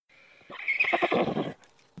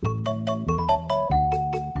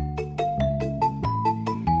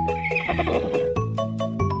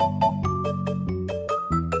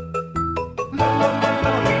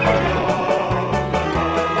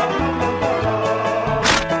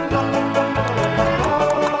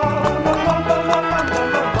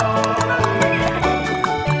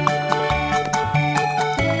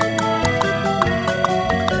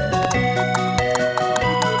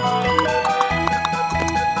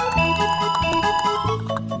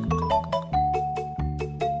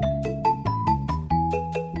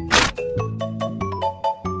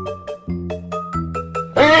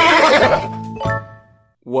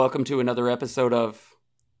Welcome to another episode of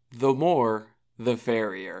The More, the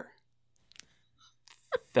Fairier.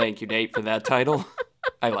 Thank you, Nate, for that title.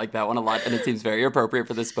 I like that one a lot, and it seems very appropriate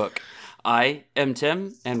for this book. I am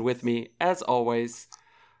Tim, and with me, as always,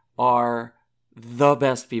 are the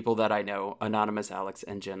best people that I know, Anonymous, Alex,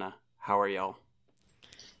 and Jenna. How are y'all?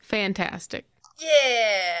 Fantastic.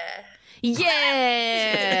 Yeah.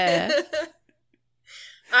 Yeah.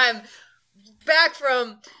 I'm back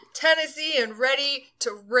from Tennessee and ready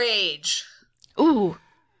to rage. Ooh.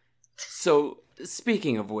 So,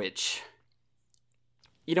 speaking of which,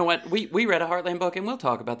 you know what? We read a Heartland book, and we'll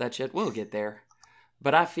talk about that shit. We'll get there.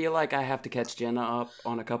 But I feel like I have to catch Jenna up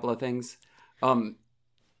on a couple of things.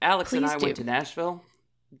 Alex and I went to Nashville.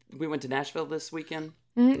 We went to Nashville this weekend.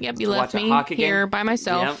 Yep, you left me here by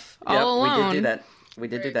myself, all alone. We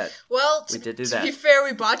did do that. Well, to be fair,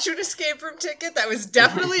 we bought you an escape room ticket that was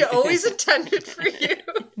definitely always intended for you.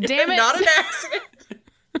 Damn it. Not an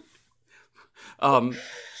accident.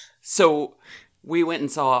 So we went and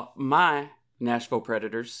saw my Nashville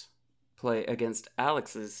Predators play against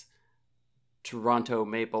Alex's Toronto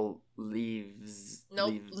Maple Leafs.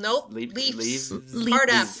 Leafs. Hard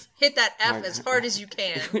F. Hit that F as hard as you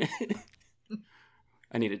can.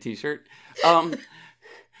 I need a t-shirt.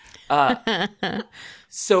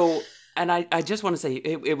 So, and I just want to say,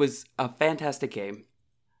 it was a fantastic game.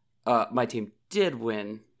 My team did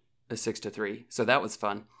win a 6-3, so that was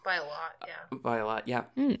fun. By a lot, yeah. By a lot, yeah.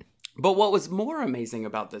 But what was more amazing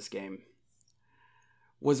about this game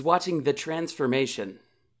was watching the transformation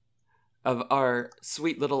of our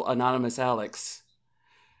sweet little Anonymous Alex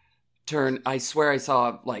turn. I swear I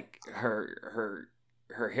saw, like, her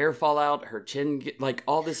hair fall out, her chin, like,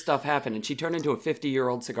 all this stuff happened, and she turned into a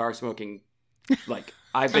 50-year-old cigar-smoking, like,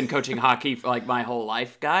 I've been coaching hockey for, like, my whole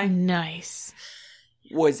life guy. Nice.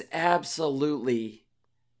 Was absolutely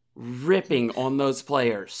ripping on those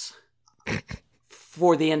players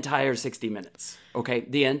for the entire 60 minutes, okay?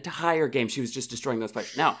 The entire game, she was just destroying those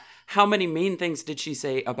players. Now, how many mean things did she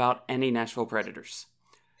say about any Nashville Predators?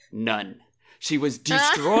 None. She was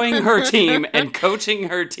destroying her team and coaching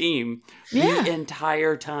her team the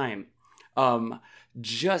entire time.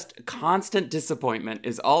 Just constant disappointment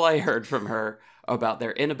is all I heard from her about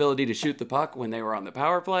their inability to shoot the puck when they were on the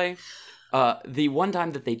power play. The one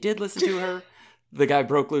time that they did listen to her, the guy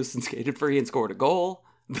broke loose and skated free and scored a goal.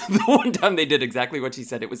 The one time they did exactly what she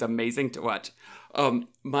said, it was amazing to watch.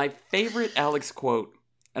 My favorite Alex quote,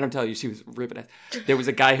 and I'm telling you, she was ripping it. There was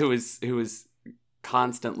a guy who was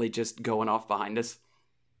constantly just going off behind us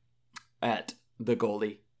at the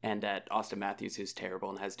goalie and at Austin Matthews, who's terrible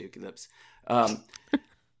and has dookie lips.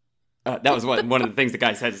 That was one of the things the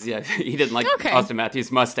guy said. Is, yeah, he didn't like Austin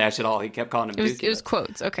Matthews' mustache at all. He kept calling him dookie lips. It was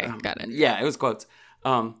quotes. Okay, got it. Yeah, it was quotes.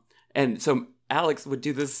 And so Alex would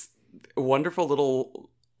do this wonderful little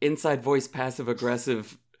inside voice,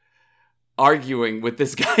 passive-aggressive arguing with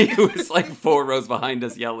this guy who was like 4 rows behind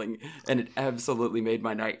us yelling, and it absolutely made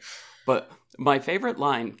my night. But my favorite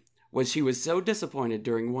line was she was so disappointed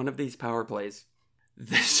during one of these power plays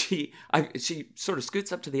that she sort of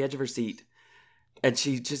scoots up to the edge of her seat, and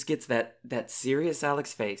she just gets that serious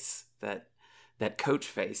Alex face, that coach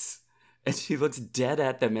face, and she looks dead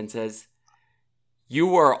at them and says,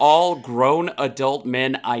 "You are all grown adult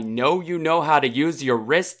men. I know you know how to use your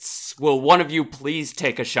wrists. Will one of you please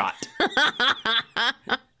take a shot?"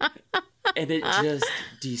 And it just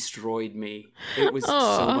destroyed me. It was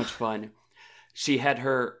so much fun. She had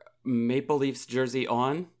her Maple Leafs jersey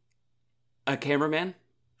on. A cameraman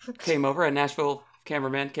came over, a Nashville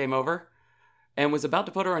cameraman came over, and was about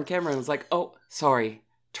to put her on camera and was like, "Oh, sorry,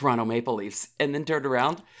 Toronto Maple Leafs," and then turned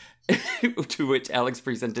around, to which Alex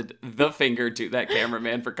presented the finger to that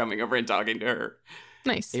cameraman for coming over and talking to her.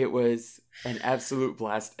 Nice. It was an absolute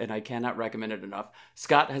blast, and I cannot recommend it enough.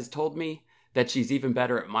 Scott has told me that she's even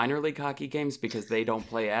better at minor league hockey games because they don't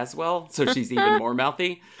play as well, so she's even more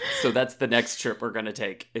mouthy. So that's the next trip we're going to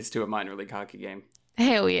take, is to a minor league hockey game.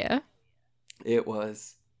 Hell yeah. It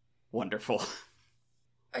was wonderful.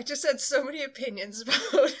 I just had so many opinions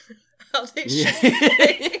about how they should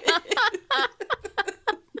play.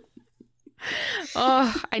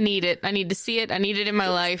 Oh, I need it. I need to see it. I need it in my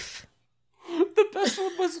life. The best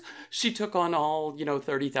one was she took on all,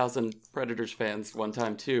 30,000 Predators fans one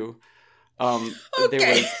time, too. Okay.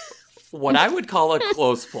 There was what I would call a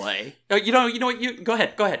close play. You know what? Go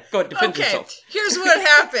ahead. Defend yourself. Here's what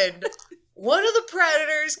happened. One of the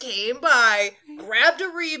Predators came by, grabbed a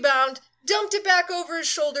rebound, dumped it back over his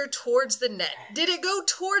shoulder towards the net. Did it go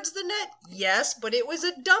towards the net? Yes, but it was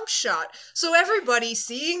a dump shot. So everybody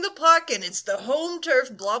seeing the puck, and it's the home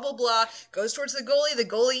turf, blah, blah, blah, goes towards the goalie. The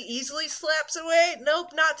goalie easily slaps away.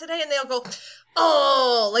 Nope, not today. And they all go,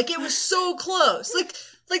 oh, like it was so close.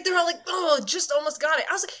 Like they're all like, oh, just almost got it.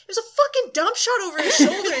 I was like, there's a fucking dump shot over his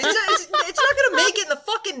shoulder. It's not going to make it in the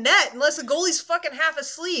fucking net unless the goalie's fucking half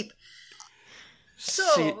asleep.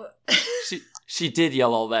 So she did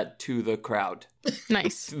yell all that to the crowd.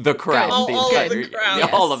 Nice. The crowd. All of the crowd. Yes.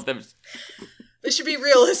 All of them. They should be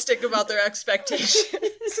realistic about their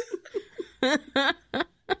expectations. Oh,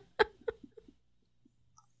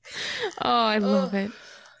 I love it.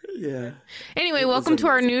 Yeah. Anyway, welcome to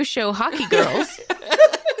our new show, Hockey Girls.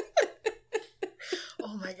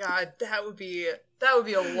 Oh my god, that would be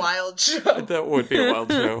a wild show. That would be a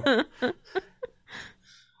wild show.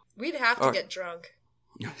 We'd have to get drunk.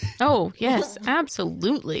 Oh, yes,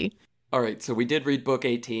 absolutely. All right, so we did read book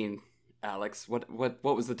 18. Alex, what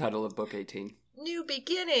was the title of book 18? New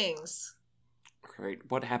Beginnings.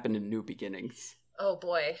 Great. What happened in New Beginnings? Oh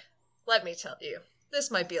boy, let me tell you.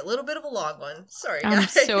 This might be a little bit of a long one. Sorry, guys. I'm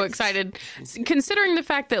so excited. Considering the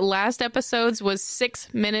fact that last episode's was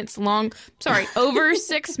 6 minutes long. Sorry, over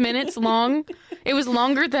 6 minutes long. It was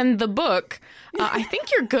longer than the book. I think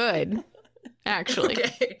you're good, actually.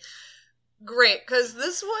 Okay. Great, because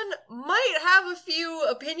this one might have a few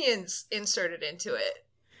opinions inserted into it.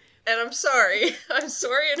 And I'm sorry. I'm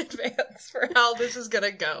sorry in advance for how this is going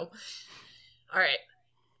to go. All right,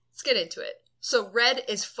 let's get into it. So Red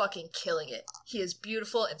is fucking killing it. He is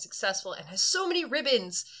beautiful and successful and has so many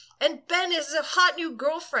ribbons. And Ben is a hot new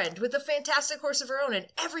girlfriend with a fantastic horse of her own, and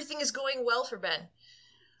everything is going well for Ben.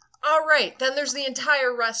 All right, then there's the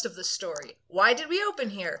entire rest of the story. Why did we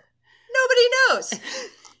open here? Nobody knows.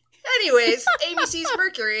 Anyways, Amy sees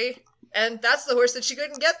Mercury, and that's the horse that she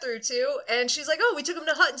couldn't get through to, and she's like, oh, we took him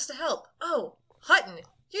to Hutton's to help. Oh, Hutton.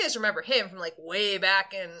 You guys remember him from, like, way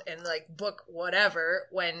back in like, book whatever,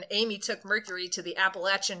 when Amy took Mercury to the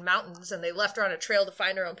Appalachian Mountains and they left her on a trail to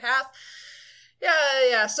find her own path?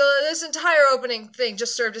 Yeah. So this entire opening thing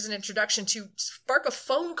just served as an introduction to spark a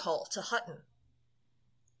phone call to Hutton.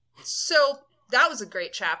 So that was a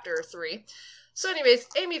great chapter 3. So anyways,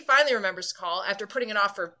 Amy finally remembers to call after putting it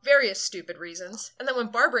off for various stupid reasons. And then when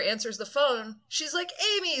Barbara answers the phone, she's like,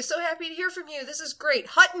 Amy, so happy to hear from you. This is great.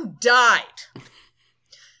 Hutton died.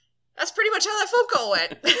 That's pretty much how that phone call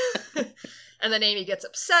went. And then Amy gets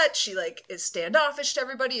upset. She, is standoffish to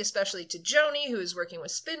everybody, especially to Joni, who is working with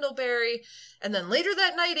Spindleberry. And then later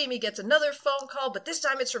that night, Amy gets another phone call, but this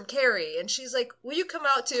time it's from Carrie. And she's like, will you come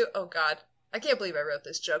out to... Oh, God. I can't believe I wrote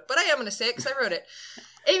this joke, but I am going to say it because I wrote it.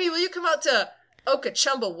 Amy, will you come out to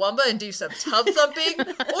Okachumbawamba and do some tub thumping?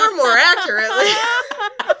 Or more accurately...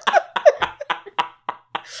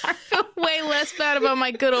 I feel way less bad about my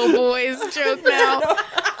good old boys joke now.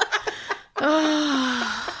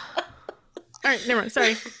 All right, never mind.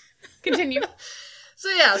 Sorry. Continue. So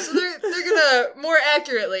they're gonna more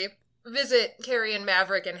accurately visit Carrie and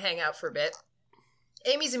Maverick and hang out for a bit.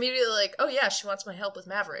 Amy's immediately like, oh yeah, she wants my help with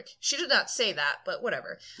Maverick. She did not say that, but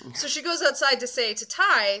whatever. So she goes outside to say to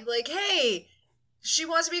Ty, like, hey, she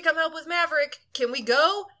wants me to come help with Maverick. Can we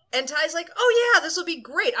go? And Ty's like, oh yeah, this will be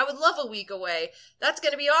great. I would love a week away. That's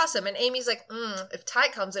going to be awesome. And Amy's like, if Ty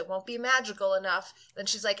comes, it won't be magical enough. Then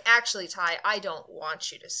she's like, actually, Ty, I don't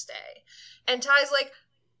want you to stay. And Ty's like,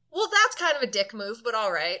 well, that's kind of a dick move, but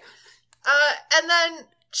all right. And then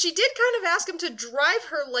she did kind of ask him to drive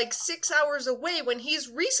her 6 hours away when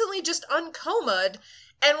he's recently just uncomaed.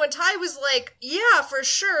 And when Ty was like, yeah, for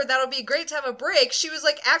sure, that'll be great to have a break, she was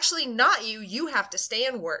like, actually, not you. You have to stay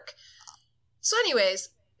and work. So anyways...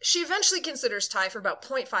 She eventually considers Ty for about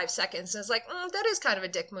 0.5 seconds and is like, that is kind of a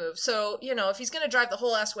dick move. So, if he's going to drive the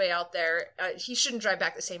whole ass way out there, he shouldn't drive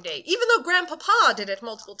back the same day. Even though Grandpapa did it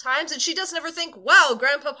multiple times, and she doesn't ever think, wow,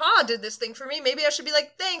 Grandpapa did this thing for me. Maybe I should be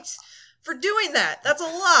like, thanks for doing that. That's a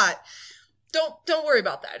lot. Don't worry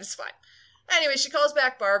about that. It's fine. Anyway, she calls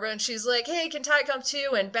back Barbara, and she's like, hey, can Ty come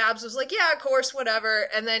too? And Babs was like, yeah, of course, whatever.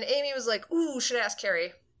 And then Amy was like, ooh, should ask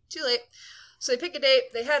Carrie. Too late. So they pick a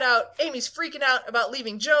date, they head out, Amy's freaking out about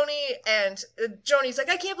leaving Joni, and Joni's like,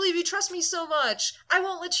 I can't believe you trust me so much. I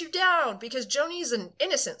won't let you down, because Joni's an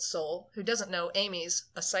innocent soul who doesn't know Amy's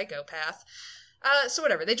a psychopath. So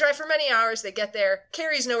whatever, they drive for many hours, they get there,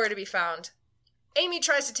 Carrie's nowhere to be found. Amy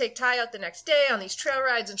tries to take Ty out the next day on these trail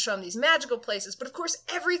rides and show him these magical places, but of course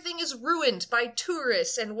everything is ruined by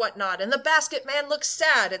tourists and whatnot, and the basket man looks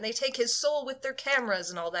sad, and they take his soul with their cameras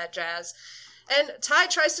and all that jazz. And Ty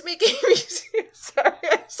tries to make Amy... Sorry,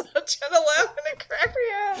 I'm trying to laugh and it cracked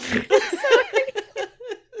me up. Sorry.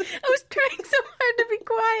 I was trying so hard to be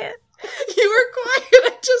quiet. You were quiet,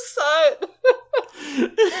 I just saw it.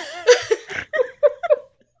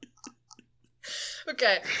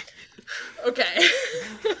 Okay.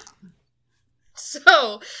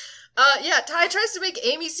 So, Ty tries to make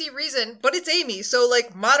Amy see reason, but it's Amy, so,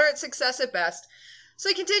 like, moderate success at best. So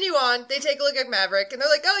they continue on, they take a look at Maverick, and they're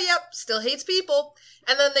like, oh, yep, still hates people.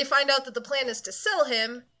 And then they find out that the plan is to sell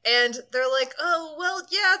him, and they're like, oh, well,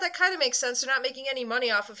 yeah, that kind of makes sense. They're not making any money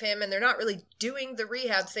off of him, and they're not really doing the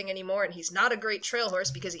rehab thing anymore, and he's not a great trail horse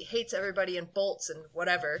because he hates everybody and bolts and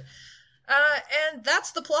whatever. And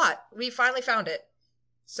that's the plot. We finally found it.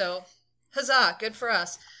 So, huzzah, good for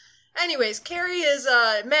us. Anyways, Carrie is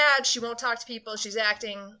mad. She won't talk to people. She's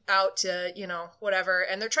acting out to, whatever.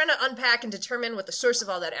 And they're trying to unpack and determine what the source of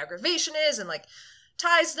all that aggravation is. And, like,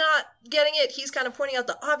 Ty's not getting it. He's kind of pointing out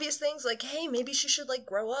the obvious things, like, hey, maybe she should, like,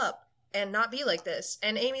 grow up and not be like this.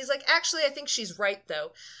 And Amy's like, actually, I think she's right,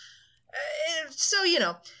 though. So,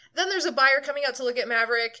 Then there's a buyer coming out to look at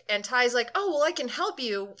Maverick, and Ty's like, oh, well, I can help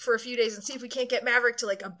you for a few days and see if we can't get Maverick to,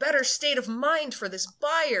 like, a better state of mind for this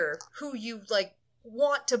buyer who you, like,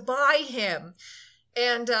 want to buy him.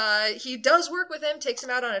 And he does work with him, takes him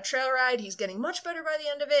out on a trail ride. He's getting much better by the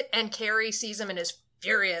end of it, and Carrie sees him and is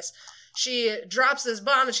furious. She drops this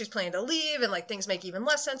bomb and she's planning to leave, and, like, things make even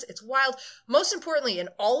less sense. It's wild. Most importantly in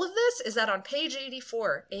all of this is that on page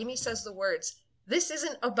 84, Amy says the words, "This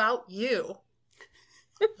isn't about you."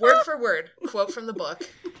 Word for word, quote from the book.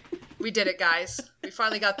 We did it, guys. We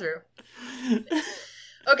finally got through.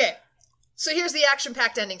 Okay, so here's the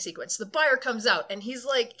action-packed ending sequence. The buyer comes out, and he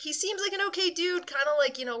seems like an okay dude, kind of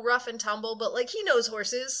like, rough and tumble, but, like, he knows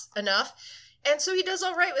horses enough. And so he does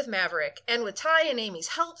all right with Maverick. And with Ty and Amy's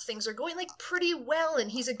help, things are going, like, pretty well,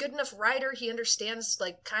 and he's a good enough rider. He understands,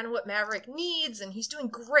 like, kind of what Maverick needs, and he's doing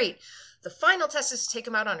great. The final test is to take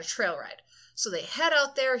him out on a trail ride. So they head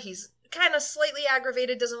out there. He's kind of slightly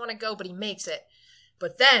aggravated, doesn't want to go, but he makes it.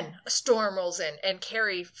 But then a storm rolls in, and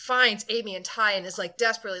Carrie finds Amy and Ty and is, like,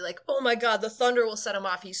 desperately like, oh my god, the thunder will set him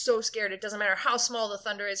off. He's so scared. It doesn't matter how small the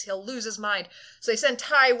thunder is, he'll lose his mind. So they send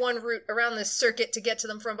Ty one route around this circuit to get to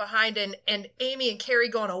them from behind, and Amy and Carrie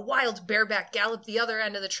go on a wild bareback gallop the other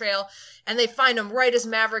end of the trail, and they find him right as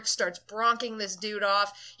Maverick starts bronking this dude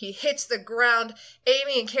off. He hits the ground.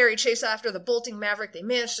 Amy and Carrie chase after the bolting Maverick. They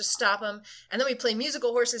manage to stop him, and then we play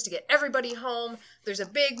musical horses to get everybody home. There's a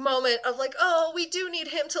big moment of, like, oh, we do need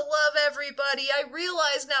him to love everybody. I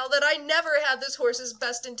realize now that I never had this horse's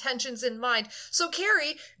best intentions in mind. So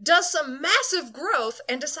Carrie does some massive growth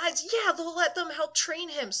and decides, yeah, they'll let them help train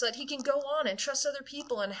him so that he can go on and trust other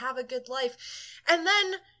people and have a good life. And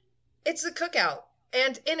then it's the cookout.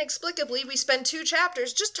 And inexplicably, we spend 2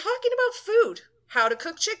 chapters just talking about food. How to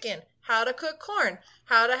cook chicken, how to cook corn,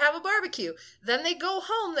 how to have a barbecue. Then they go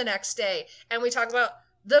home the next day and we talk about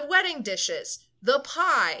the wedding dishes, the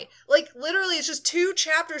pie. Like, literally, it's just 2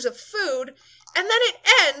 chapters of food. And then it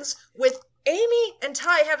ends with Amy and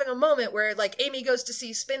Ty having a moment where, like, Amy goes to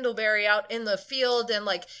see Spindleberry out in the field, and,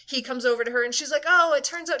 like, he comes over to her and she's like, oh, it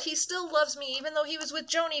turns out he still loves me even though he was with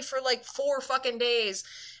Joni for, like, 4 fucking days.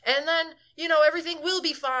 And then, everything will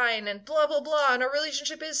be fine and blah, blah, blah, and our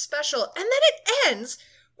relationship is special. And then it ends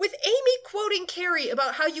with Amy quoting Carrie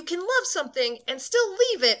about how you can love something and still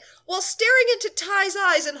leave it while staring into Ty's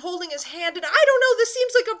eyes and holding his hand. And I don't know, this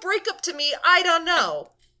seems like a breakup to me. I don't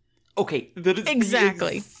know. Okay, that is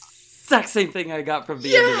exactly the exact same thing I got from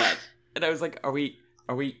the end of that. And I was like, what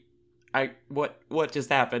just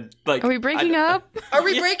happened? Like, are we breaking up? Are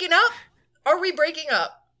we breaking up? Are we breaking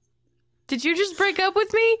up? Did you just break up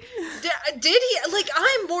with me? Did he? Like,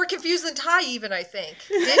 I'm more confused than Ty even, I think.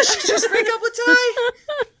 Did she just break up with Ty?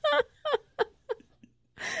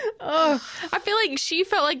 Oh, I feel like she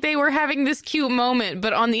felt like they were having this cute moment,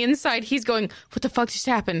 but on the inside, he's going, what the fuck just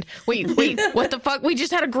happened? Wait, what the fuck? We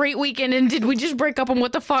just had a great weekend, and did we just break up, and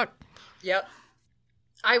what the fuck? Yep.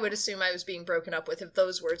 I would assume I was being broken up with if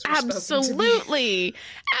those words were Absolutely.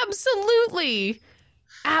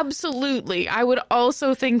 Absolutely. I would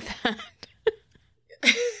also think that.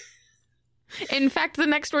 In fact, the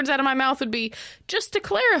next words out of my mouth would be, just to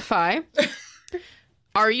clarify,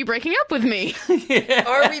 are you breaking up with me? Yeah.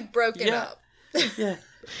 Are we broken up? Yeah.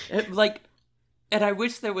 And I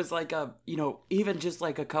wish there was like a, even just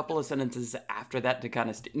like a couple of sentences after that to kind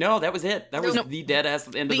of... No, that was it. That was the dead ass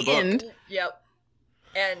end of the book. End. Yep.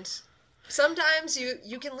 And sometimes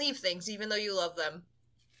you can leave things even though you love them.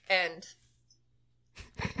 And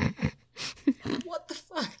what the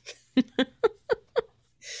fuck?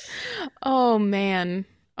 Oh man.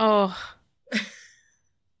 Oh.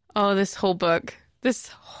 Oh, this whole book. This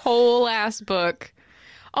whole ass book.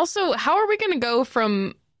 Also, how are we going to go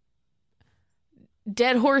from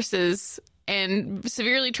dead horses and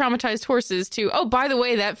severely traumatized horses to, oh, by the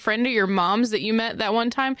way, that friend of your mom's that you met that one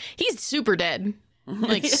time, he's super dead.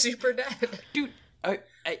 Like, Super dead. Dude, I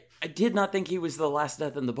did not think he was the last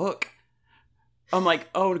death in the book. I'm like,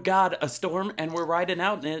 oh god, a storm, and we're riding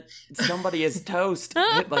out in it. Somebody is toast.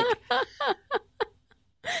 Like,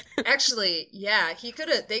 Actually, yeah,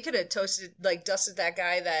 they could have toasted, like, dusted that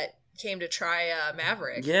guy that came to try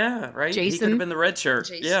Maverick. yeah, right? He Jason? could have been the red shirt.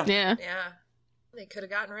 Jason. Yeah. yeah. Yeah. They could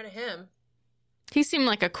have gotten rid of him. He seemed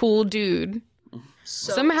like a cool dude.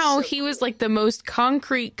 So, Somehow so he was like the most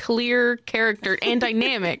concrete, clear character and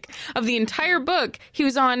dynamic of the entire book. He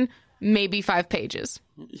was on maybe 5 pages.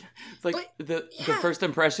 It's like But, the yeah. first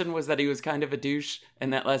impression was that he was kind of a douche,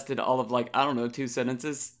 and that lasted all of, like, I don't know, 2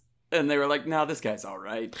 sentences. And they were like, no, this guy's all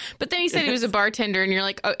right. But then he said he was a bartender, and you're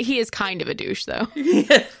like, oh, he is kind of a douche, though.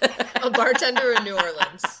 a bartender in New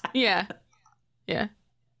Orleans. Yeah. Yeah.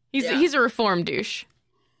 He's Yeah. he's a reformed douche.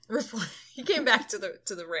 He came back to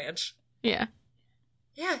the ranch. Yeah.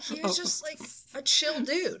 Yeah, he was just like a chill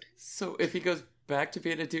dude. So if he goes back to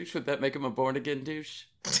being a douche, would that make him a born-again douche?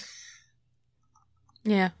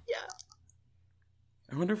 Yeah. Yeah,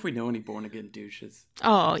 I wonder if we know any born-again douches.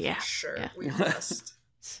 Oh, yeah. sure. Yeah. We must.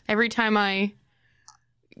 Every time I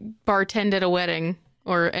bartend at a wedding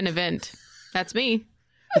or an event, that's me.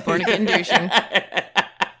 Born again douching.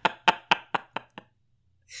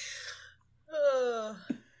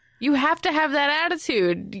 You have to have that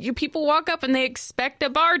attitude. People walk up and they expect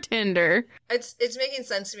a bartender. It's making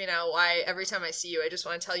sense to me now why every time I see you, I just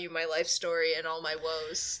want to tell you my life story and all my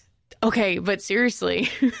woes. Okay, but seriously,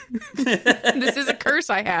 this is a curse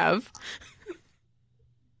I have.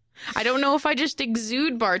 I don't know if I just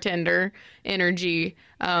exude bartender energy,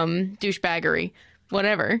 douchebaggery,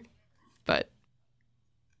 whatever. But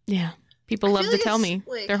yeah, people I love feel to like tell it's, me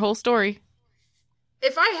like- their whole story.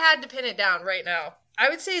 If I had to pin it down right now, I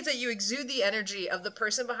would say it's that you exude the energy of the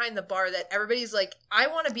person behind the bar that everybody's like, I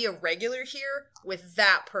want to be a regular here with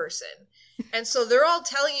that person. And so they're all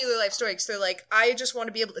telling you their life story because they're like, I just want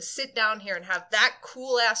to be able to sit down here and have that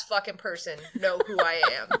cool ass fucking person know who I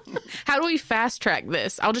am. How do we fast track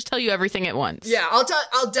this? I'll just tell you everything at once. Yeah, I'll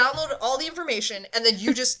download all the information and then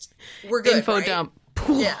you just, we're good, Info right? dump.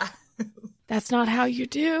 Yeah. That's not how you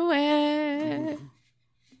do it.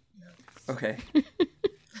 Okay.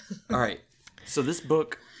 All right. So this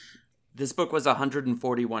book was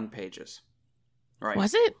 141 pages. Right.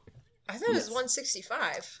 Was it? I thought it was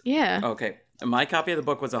 165. Yeah. Okay. My copy of the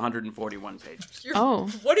book was 141 pages. Oh.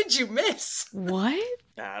 What did you miss? What?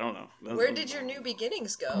 I don't know. Where did your new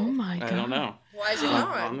beginnings go? Oh my god. I don't know. Why is it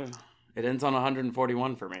gone? It ends on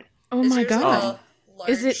 141 for me. Oh Is my yours god. like a large,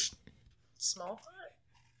 Is it- small font?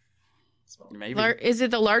 Small. Maybe. Is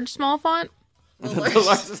it the large small font? The The large,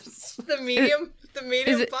 largest- the medium, the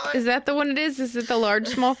medium font. Is that the one it is? Is it the large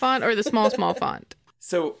small font or the small font?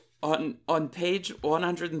 So on page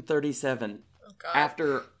 137, Oh God,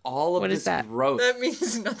 after all of What is this that? growth. that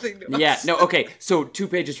means nothing to us. Yeah, no, okay. So 2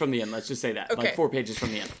 pages from the end, let's just say that. Okay. Like 4 pages from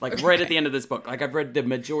the end. Like right at the end of this book. Like I've read the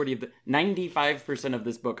majority of 95% of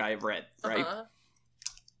this book I have read, right? Uh-huh.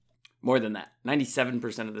 More than that.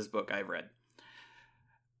 97% of this book I've read.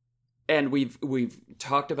 And we've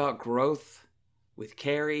talked about growth with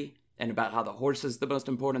Carrie and about how the horse is the most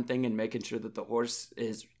important thing and making sure that the horse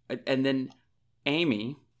is, and then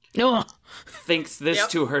Amy Ugh. thinks this Yep.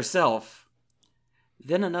 to herself.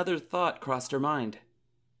 Then another thought crossed her mind.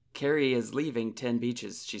 Carrie is leaving 10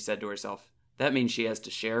 beaches, she said to herself. That means she has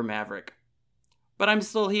to share Maverick. But I'm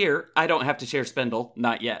still here. I don't have to share Spindle.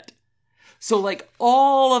 Not yet. So, like,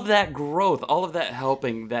 all of that growth, all of that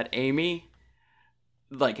helping that Amy,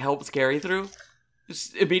 like, helps Carrie through,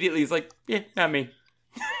 just immediately is like, yeah, not me.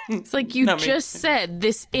 It's like you Not me. just said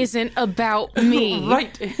this isn't about me.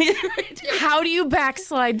 Right. How do you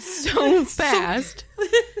backslide so fast?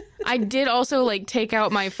 I did also like take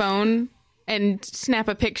out my phone and snap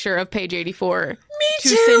a picture of page 84 to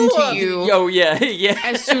too! send to you Oh, yeah, yeah.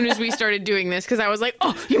 as soon as we started doing this because I was like,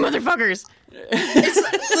 oh, you motherfuckers.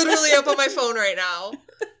 It's literally up on my phone right now.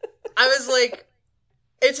 I was like,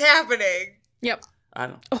 it's happening. Yep. I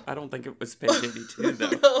don't think it was page 82, though.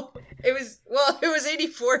 No, it was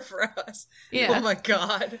 84 for us. Yeah. Oh my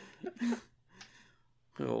God.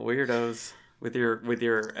 Little weirdos with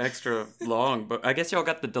your extra long, but I guess y'all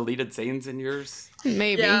got the deleted scenes in yours.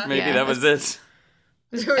 Maybe. Yeah. Maybe that was it.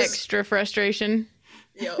 There was, Extra frustration.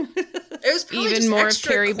 yo, it was probably Even just more of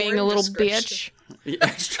extra Carrie corn being a little description. bitch. The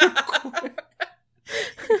extra corn.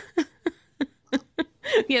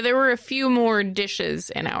 Yeah, there were a few more dishes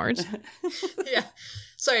in ours. Yeah.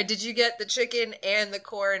 Sorry, did you get the chicken and the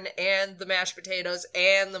corn and the mashed potatoes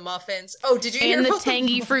and the muffins? Oh, did you hear And the about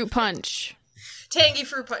tangy fruit punch. tangy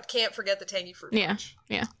fruit punch? Can't forget the tangy fruit Yeah, punch.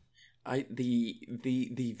 yeah.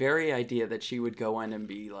 The very idea that she would go in and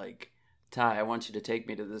be like, Ty, I want you to take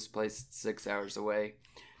me to this place 6 hours away.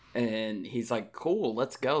 And he's like, cool,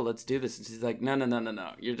 let's go, let's do this. And she's like, no.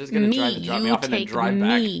 You're just going to try to drop me you off and then take drive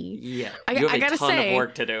back. me. Yeah, I you have a gotta ton say- of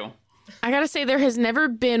work to do. I gotta say, there has never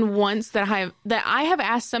been once that I have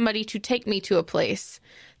asked somebody to take me to a place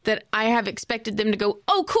that I have expected them to go,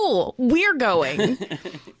 oh, cool, we're going.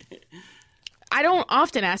 I don't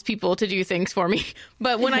often ask people to do things for me,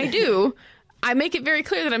 but when I do, I make it very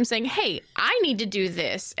clear that I'm saying, hey, I need to do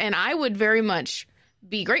this, and I would very much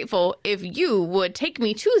be grateful if you would take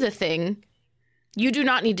me to the thing. You do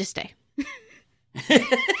not need to stay.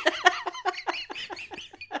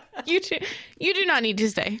 You do not need to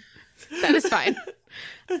stay. That is fine.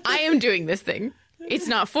 I am doing this thing. It's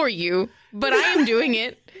not for you, but I am doing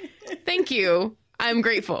it. Thank you. I'm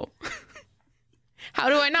grateful. How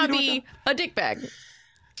do I not be a dickbag?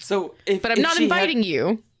 So, But I'm not inviting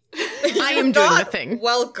you. I am doing the Not thing.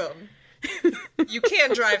 welcome. You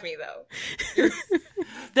can drive me though.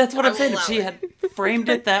 That's what I I'm will saying. If allow she it. had framed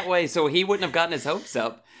it that way so he wouldn't have gotten his hopes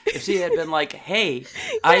up. If she had been like, hey,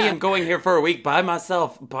 I am going here for a week by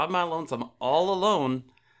myself, by my lonesome, all alone.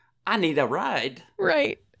 I need a ride.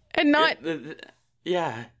 Right. And not,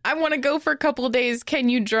 Yeah. I want to go for a couple of days. Can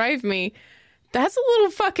you drive me? That's a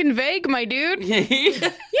little fucking vague, my dude. Yeah.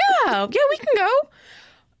 Yeah, we can go.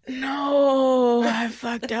 No, I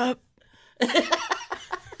fucked up.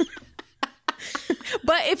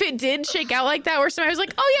 But if it did shake out like that, where somebody was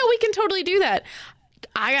like, oh yeah, we can totally do that,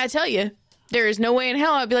 I gotta tell you, there is no way in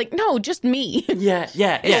hell I'd be like, no, just me. Yeah.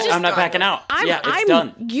 just I'm not done. backing out. It's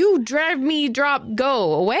done. You drive me, drop,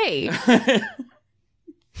 go away.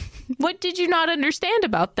 What did you not understand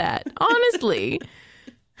about that? Honestly.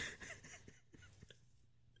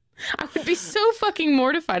 I would be so fucking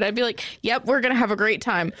mortified. I'd be like, yep, we're going to have a great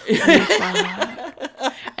time.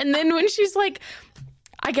 And then when she's like,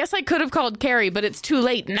 I guess I could have called Carrie, but it's too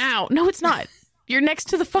late now. No, it's not. You're next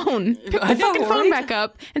to the phone. Pick the I know, fucking phone right? back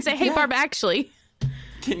up and say, hey, Yeah. Barb, actually.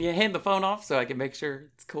 Can you hand the phone off so I can make sure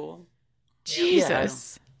it's cool?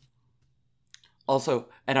 Jesus. Also,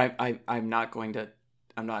 and I'm not going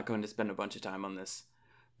to spend a bunch of time on this,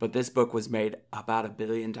 but this book was made about 1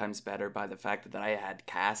 billion times better by the fact that I had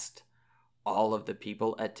cast all of the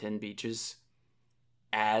people at 10 Beaches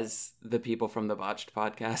as the people from the Botched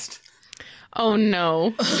podcast. Oh,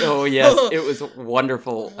 no. Oh yes, it was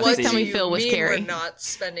wonderful. What tell do me you Phil was mean Carrie. we're not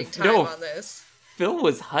spending time No. on this? Phil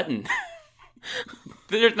was Hutton.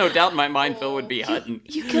 There's no doubt in my mind Phil would be Hutton.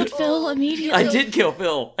 You killed Phil immediately. I did kill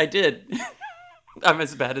Phil. I did. I'm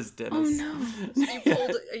as bad as Dennis. Oh, no.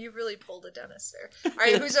 You really pulled a Dennis there. All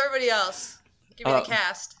right, who's everybody else? Give me the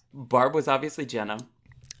cast. Barb was obviously Jenna.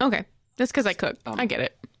 Okay. That's because I cook. I get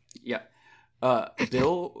it. Yeah.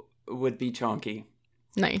 Bill would be Chonky.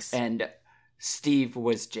 Nice. And Steve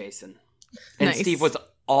was Jason. And Nice. Steve was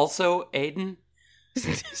also Aiden.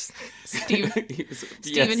 Steve He was-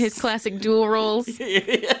 and his classic dual roles.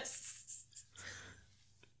 Yes.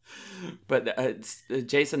 But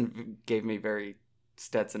Jason gave me very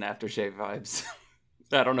Stetson aftershave vibes.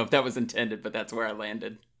 I don't know if that was intended, but that's where I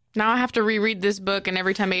landed. Now I have to reread this book, and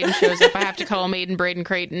every time Aiden shows up, I have to call him Aiden Braden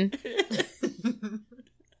Creighton.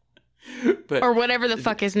 But Or whatever the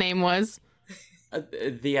fuck his name was.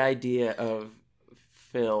 the idea of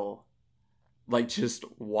Phil, like, just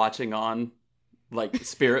watching on, like,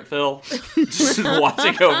 Spirit Phil, just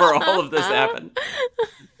watching over all of this happen.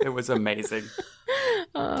 It was amazing.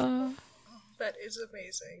 That is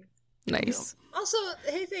amazing. Nice. Also,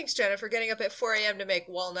 hey, thanks, Jenna, for getting up at 4 a.m. to make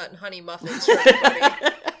walnut and honey muffins for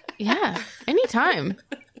everybody. Yeah. Anytime.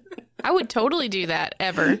 I would totally do that,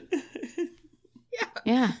 ever. Yeah.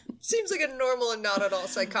 Yeah. Seems like a normal and not at all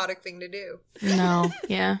psychotic thing to do. No.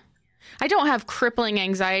 Yeah. I don't have crippling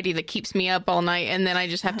anxiety that keeps me up all night, and then I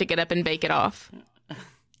just have to get up and bake it off.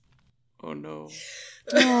 Oh, no.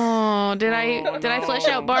 Oh, did I flesh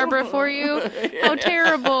out Barbara for you? How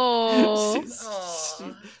terrible. She's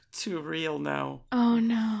too real now. Oh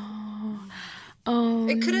no. Oh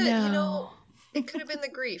It could have, no. it could have been the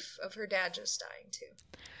grief of her dad just dying too.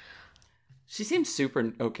 She seems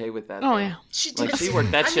super okay with that. Oh though. yeah. She did. Like, she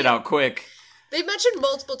worked that shit out quick. They mentioned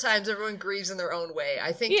multiple times everyone grieves in their own way.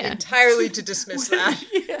 I think Yeah. entirely to dismiss that.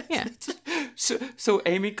 Yeah. So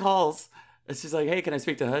Amy calls she's like, hey, can I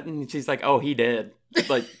speak to Hutton? And she's like, oh, he did.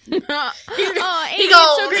 Like, Amy, He it's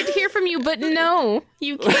so goes. great to hear from you, but no,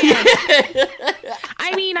 you can't.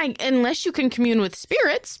 I mean, unless you can commune with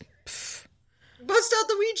spirits. Bust out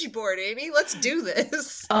the Ouija board, Amy. Let's do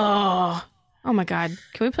this. Oh my God.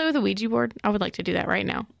 Can we play with a Ouija board? I would like to do that right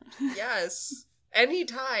now. Yes.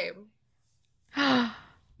 Anytime.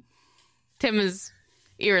 Tim is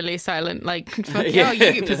eerily silent, like, fuck yeah,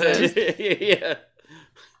 you get possessed. Yeah.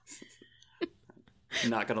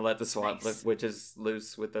 Not gonna let the swamp witches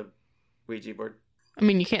loose with the Ouija board. I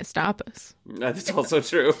mean, you can't stop us. That's also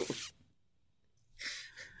true.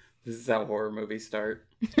 This is how horror movies start.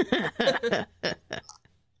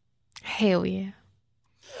 Hell yeah.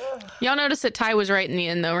 Y'all noticed that Ty was right in the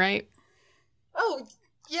end, though, right? Oh,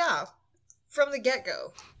 yeah. From the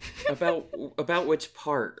get-go. About which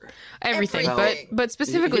part? Everything, Everything. but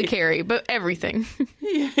specifically Carrie, but everything.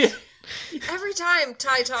 Yeah. Every time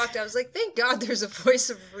Ty talked, I was like, thank God there's a voice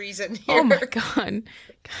of reason here. Oh my God.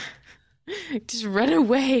 Just run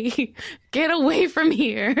away. Get away from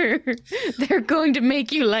here. They're going to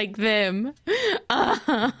make you like them.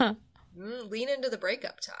 Lean into the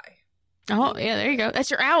breakup, Ty. Oh, yeah, there you go.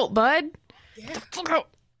 That's your out, bud. Yeah. Fuck out.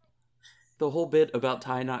 The whole bit about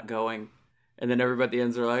Ty not going, and then everybody at the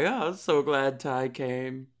ends are like, oh, I'm so glad Ty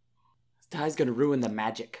came. Ty's gonna ruin the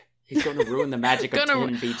magic. He's gonna ruin the magic of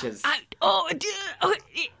 10 beaches.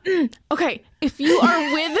 Okay, if you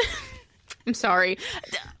are with... I'm sorry.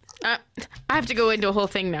 I have to go into a whole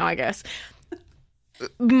thing now, I guess.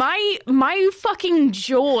 My fucking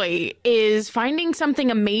joy is finding something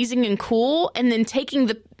amazing and cool and then taking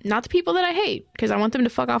not the people that I hate, because I want them to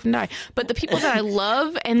fuck off and die, but the people that I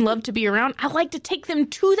love and love to be around, I like to take them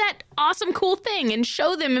to that awesome, cool thing and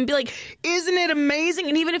show them and be like, isn't it amazing?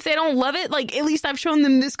 And even if they don't love it, like, at least I've shown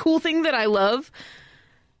them this cool thing that I love.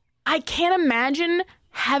 I can't imagine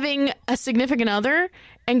having a significant other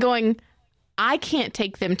and going, I can't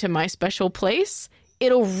take them to my special place.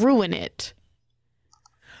 It'll ruin it.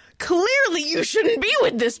 Clearly you shouldn't be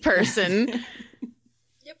with this person.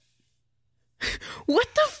 Yep. What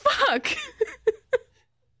the fuck?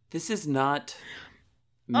 This is not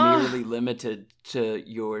merely limited to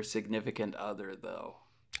your significant other, though.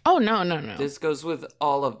 Oh, no. This goes with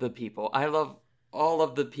all of the people. I love all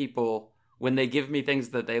of the people when they give me things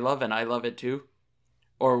that they love, and I love it too.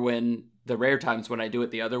 Or when the rare times when I do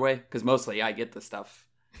it the other way, because mostly I get the stuff.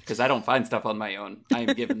 Because I don't find stuff on my own. I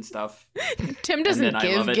am given stuff. Tim doesn't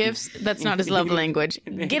give gifts. That's not his love language.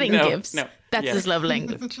 Getting gifts. That's his love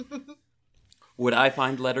language. Would I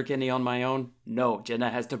find Letterkenny on my own? No, Jenna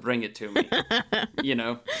has to bring it to me. You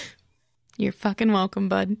know? You're fucking welcome,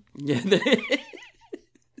 bud. Yeah.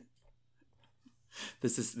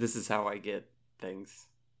 This is how I get things.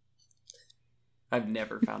 I've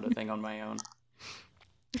never found a thing on my own.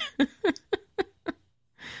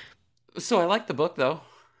 So I like the book, though.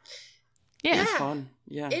 Yeah. It's fun.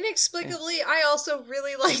 Yeah. Inexplicably, I also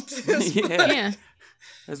really liked this book. Yeah.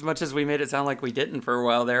 As much as we made it sound like we didn't for a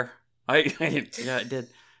while there. It did.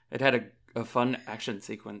 It had a fun action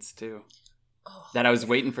sequence, too. Oh, that I was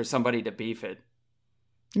waiting for somebody to beef it.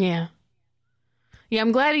 Yeah. Yeah,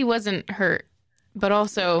 I'm glad he wasn't hurt. But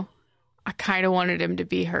also, I kind of wanted him to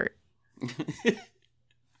be hurt.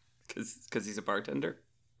 Because he's a bartender?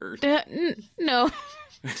 Or... No.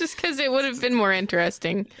 Just because it would have been more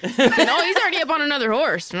interesting. He's already up on another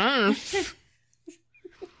horse. That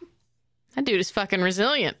dude is fucking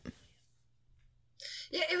resilient.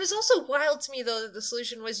 Yeah, it was also wild to me, though, that the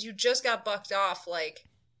solution was you just got bucked off, like,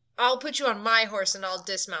 I'll put you on my horse and I'll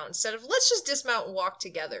dismount, instead of, let's just dismount and walk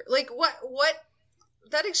together. Like, what?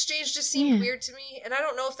 That exchange just seemed weird to me, and I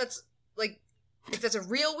don't know if that's, like, if that's a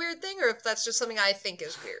real weird thing, or if that's just something I think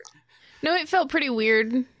is weird. No, it felt pretty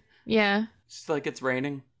weird. Yeah. It's like, it's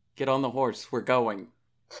raining. Get on the horse. We're going.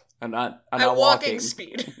 I'm not walking. walking.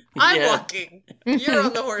 Speed. I'm walking. You're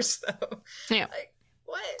on the horse, though. Yeah. Like,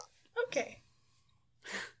 what? Okay.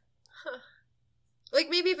 Huh. Like,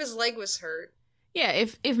 maybe if his leg was hurt. Yeah,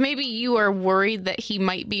 if maybe you are worried that he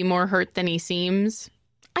might be more hurt than he seems,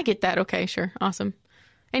 I get that. Okay, sure. Awesome.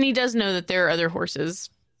 And he does know that there are other horses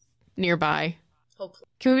nearby. Hopefully.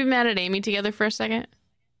 Can we be mad at Amy together for a second?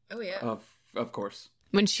 Oh, yeah. Of course.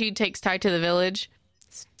 When she takes Ty to the village,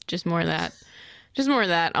 it's just more of that. Just more of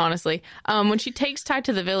that, honestly. When she takes Ty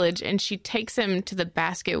to the village and she takes him to the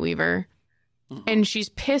basket weaver, and she's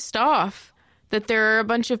pissed off that there are a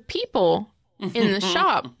bunch of people in the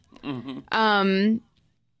shop.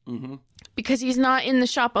 Because he's not in the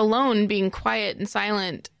shop alone, being quiet and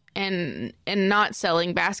silent and not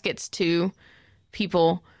selling baskets to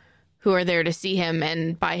people who are there to see him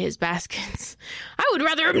and buy his baskets. I would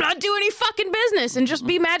rather him not do any fucking business and just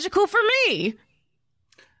be magical for me.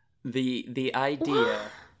 The idea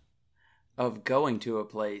of going to a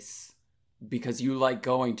place because you like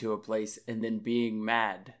going to a place and then being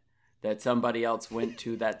mad that somebody else went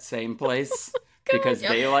to that same place because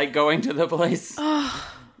they like going to the place,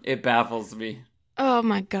 it baffles me. Oh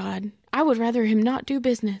my God. I would rather him not do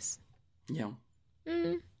business. Yeah.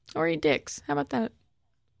 Or eat dicks. How about that?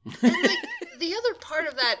 And, like, the other part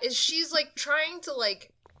of that is she's, like, trying to,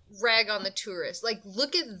 like, rag on the tourists. Like,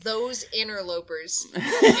 look at those interlopers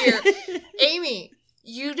here. Amy,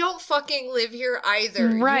 you don't fucking live here either.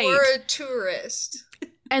 Right. You're a tourist.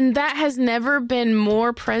 And that has never been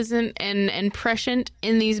more present and prescient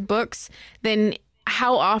in these books than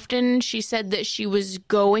how often she said that she was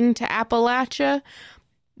going to Appalachia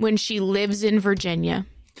when she lives in Virginia.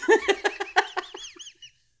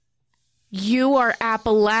 You are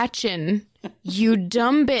Appalachian, you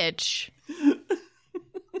dumb bitch.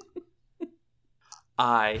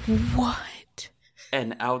 What?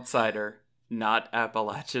 An outsider, not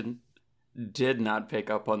Appalachian, did not pick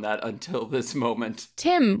up on that until this moment.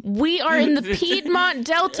 Tim, we are in the Piedmont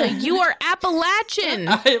Delta. You are Appalachian.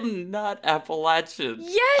 I am not Appalachian.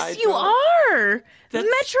 Yes, you are. The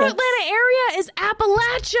Metro Atlanta area is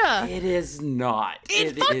Appalachia. It is not.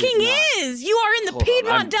 It fucking is. You are in the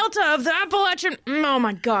Piedmont Delta of the Appalachian. Oh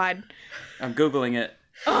my God. I'm Googling it.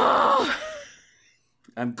 Oh.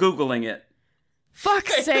 I'm Googling it.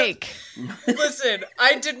 Fuck's sake. Listen,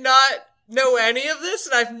 I did not know any of this,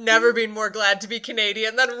 and I've never been more glad to be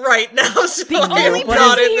Canadian than right now. So The only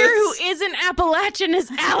person here who isn't Appalachian is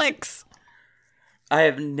Alex. I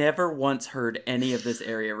have never once heard any of this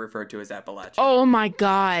area referred to as Appalachia. Oh my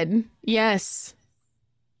God. Yes.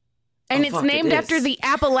 And it's named after the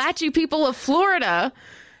Appalachian people of Florida.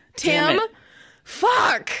 Tim,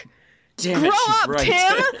 fuck. Damn Grow it, up, right.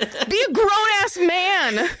 Tim. Be a grown-ass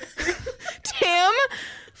man. Tim,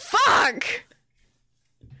 fuck.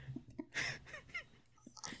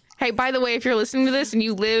 Hey, by the way, if you're listening to this and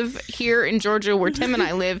you live here in Georgia where Tim and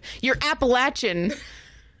I live, you're Appalachian.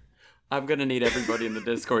 I'm going to need everybody in the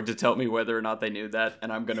Discord to tell me whether or not they knew that,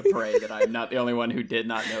 and I'm going to pray that I'm not the only one who did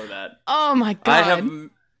not know that. Oh my God.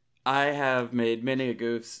 I have made many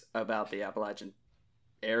goofs about the Appalachian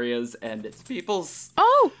areas and its peoples.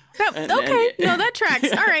 Oh, okay. No, that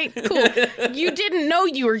tracks. All right, cool. You didn't know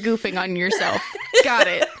you were goofing on yourself. Got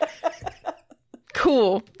it.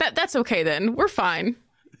 Cool. That's okay then. We're fine.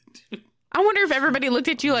 I wonder if everybody looked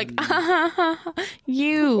at you like,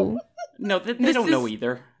 you. No, they don't know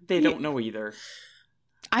either. They don't know either.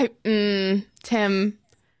 Tim,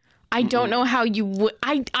 I don't know how you would.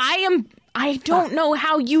 I don't know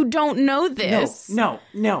how you don't know this. No.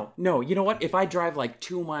 You know what? If I drive like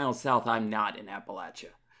 2 miles south, I'm not in Appalachia.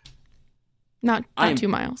 Not 2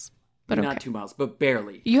 miles, but okay. Not 2 miles, but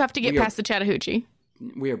barely. You have to get past the Chattahoochee.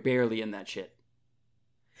 We are barely in that shit.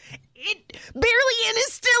 It barely in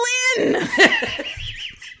is still in.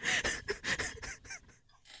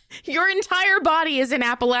 Your entire body is in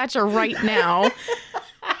Appalachia right now.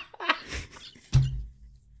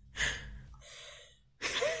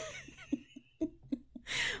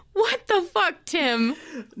 What the fuck, Tim?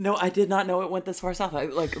 No, I did not know it went this far south. I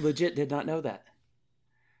legit did not know that.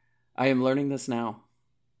 I am learning this now.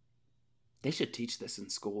 They should teach this in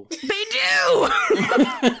school. They do.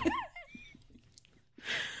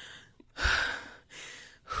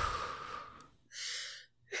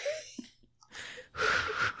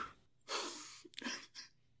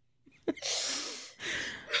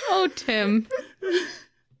 Oh, Tim.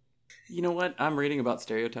 You know what? I'm reading about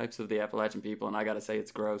stereotypes of the Appalachian people, and I gotta say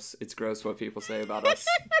it's gross. It's gross what people say about us.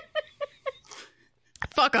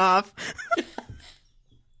 Fuck off.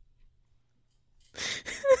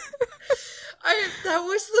 That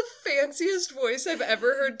was the fanciest voice I've ever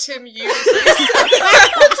heard Tim use.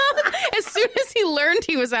 As soon as he learned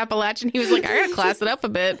he was Appalachian, he was like, I gotta class it up a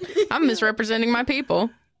bit. I'm misrepresenting my people.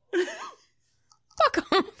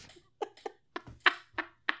 Fuck off.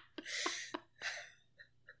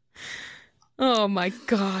 Oh my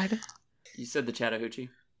God. You said the Chattahoochee?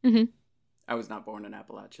 Mm-hmm. I was not born in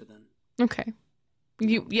Appalachia then. Okay.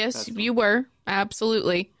 You were.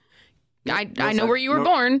 Absolutely. I know where you were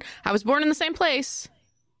born. I was born in the same place.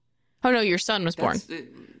 Oh no, your son was born.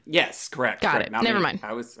 Yes, correct. Got it. Never mind.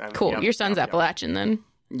 I was cool. Yep, your son's Appalachian then.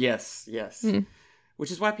 Yes. Mm.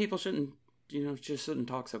 Which is why people shouldn't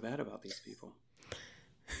talk so bad about these people.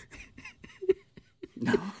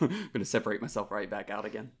 No, I'm going to separate myself right back out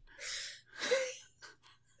again.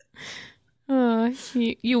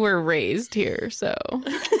 You were raised here, so. I'm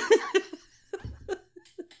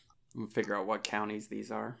going to figure out what counties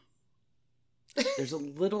these are. There's a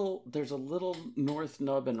little North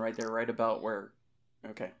Nubbin right there, right about where.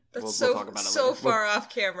 Okay, That's we'll talk about it so later. far off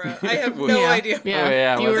camera. I have no idea. Yeah, Oh,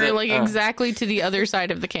 yeah, you was were it? like exactly to the other side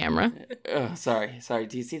of the camera. Sorry.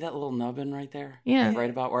 Do you see that little nubbin right there? Yeah. Right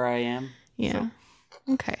about where I am. Yeah.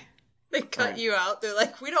 Okay. They cut Alright. you out. They're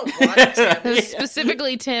like, we don't want Tim.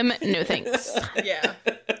 Specifically, Tim. No thanks. Yeah.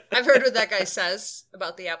 I've heard what that guy says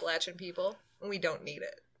about the Appalachian people, and we don't need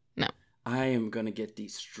it. No. I am gonna get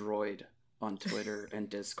destroyed on Twitter and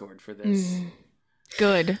Discord for this.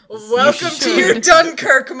 Good. Welcome to should. your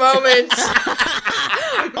Dunkirk moment.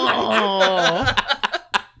 Oh.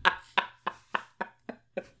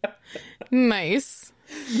 Nice.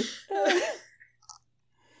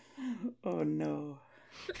 Oh no.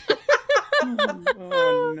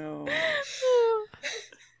 Oh no.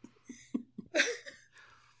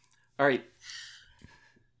 All right.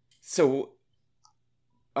 So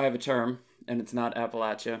I have a term, and it's not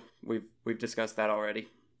Appalachia. We've discussed that already.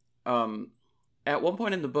 At one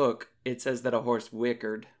point in the book, it says that a horse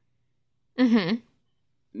wickered. Mm-hmm.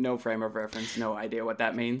 No frame of reference, no idea what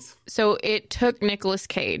that means. So it took Nicolas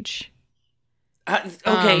Cage.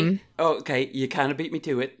 Okay, okay, you kind of beat me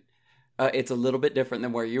to it. It's a little bit different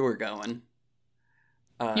than where you were going.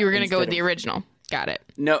 You were going to go with instead the original. Got it.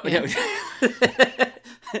 No, Yeah.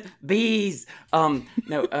 no. Bees.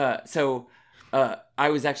 No. So, I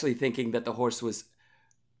was actually thinking that the horse was,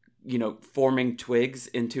 forming twigs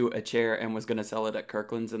into a chair and was going to sell it at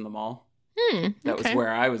Kirkland's in the mall. That was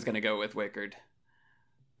where I was going to go with wickered.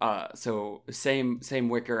 So same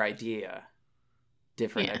wicker idea,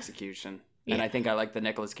 different execution, and Yeah. I think I like the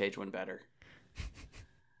Nicolas Cage one better.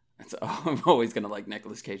 I'm always going to like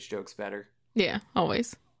Nicolas Cage jokes better. Yeah,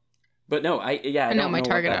 always. But no, I I know don't my what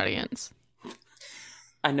target that- audience.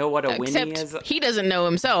 I know what a Winnie Except is. he doesn't know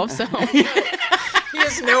himself, so. He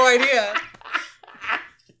has no idea.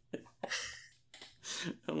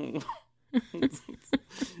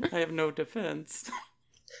 I have no defense.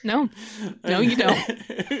 No, you don't.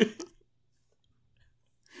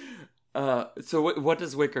 So what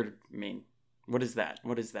does wicker mean? What is that?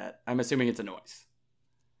 I'm assuming it's a noise.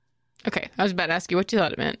 Okay, I was about to ask you what you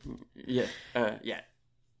thought it meant. Yeah.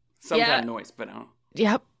 Some Yeah. kind of noise, but I don't.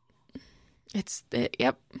 Yep. It's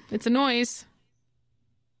a noise.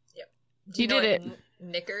 Do You know did what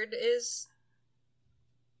Nickered is?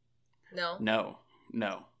 No? No.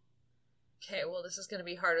 Okay, well, this is going to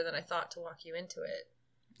be harder than I thought to walk you into it.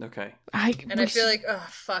 Okay. I feel like, oh,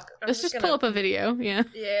 fuck. Let's just pull up a video. Yeah.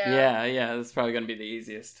 Yeah. That's probably gonna be the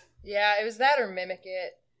easiest. Yeah, it was that or Mimic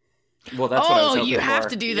It. Well, that's what I was Oh, hoping you have for.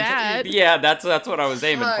 to do that. Yeah, that's what I was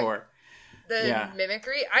aiming Fuck. for. The Yeah.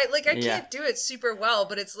 mimicry. I Yeah. can't do it super well,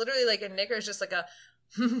 but it's literally like a nicker is just like a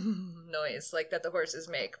noise like that the horses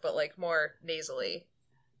make, but like more nasally.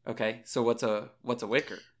 Okay, so what's a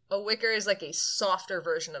wicker? A wicker is like a softer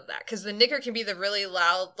version of that because the nicker can be the really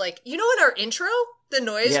loud, like in our intro, the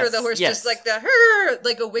noise where the horse just like the her,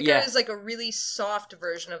 like a wicker Yeah. is like a really soft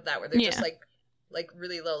version of that where they're just Yeah. like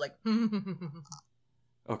really low, like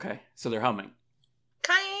Okay, so they're humming.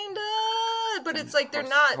 kinda, but it's like they're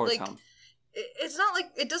not horse like hum. it's not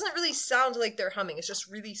like it doesn't really sound like they're humming. It's just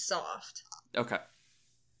really soft. Okay,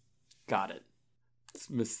 got it. It's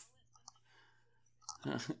Mrs.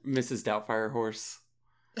 Doubtfire horse.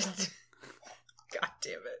 God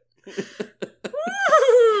damn it.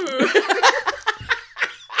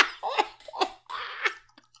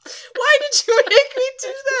 Why did you make me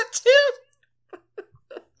do that, Tim?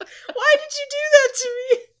 Why did you do that to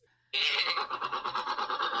me?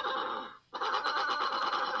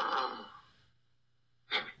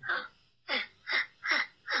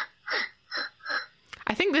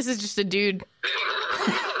 I think this is just a dude.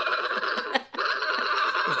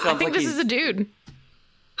 I I think this is a dude.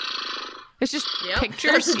 It's just Yep,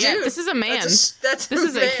 pictures. that's a Yeah, dude. this is a man. That's This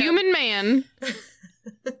is a human man.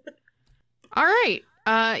 All right.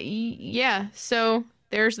 Yeah. So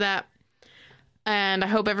there's that. And I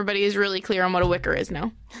hope everybody is really clear on what a wicker is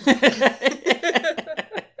now.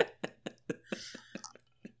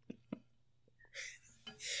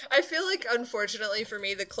 I feel like, unfortunately for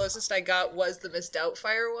me, the closest I got was the Miss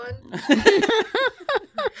Doubtfire one.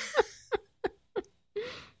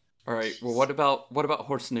 All right. Well, what about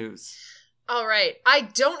horse news? All right. I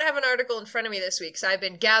don't have an article in front of me this week, so I've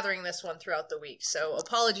been gathering this one throughout the week. So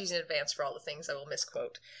apologies in advance for all the things I will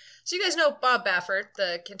misquote. So you guys know Bob Baffert,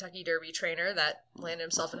 the Kentucky Derby trainer that landed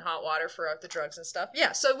himself in hot water for the drugs and stuff.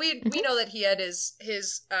 Yeah, so we know that he had his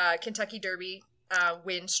Kentucky Derby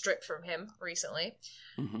win stripped from him recently.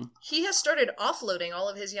 Mm-hmm. He has started offloading all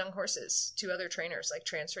of his young horses to other trainers, like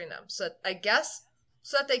transferring them. So I guess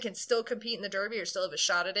so that they can still compete in the Derby or still have a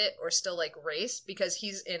shot at it or still like race, because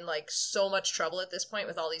he's in like so much trouble at this point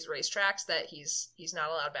with all these racetracks that he's not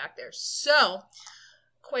allowed back there. So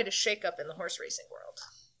quite a shakeup in the horse racing world.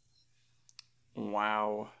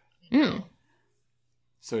 Wow. Mm.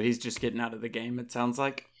 So he's just getting out of the game, it sounds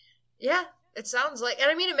like. Yeah, it sounds like, and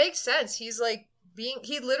I mean, it makes sense. He's like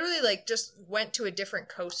he literally like just went to a different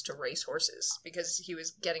coast to race horses because he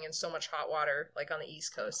was getting in so much hot water like on the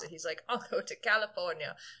East Coast that he's like, I'll go to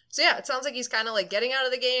California. So yeah, it sounds like he's kind of like getting out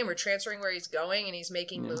of the game or transferring where he's going, and he's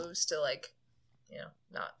making moves to like, you know,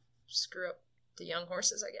 not screw up the young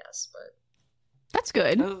horses, I guess. But that's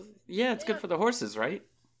good. Yeah, it's good for the horses, right?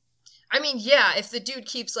 I mean, yeah, if the dude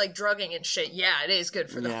keeps like drugging and shit, yeah, it is good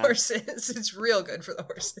for the horses. It's real good for the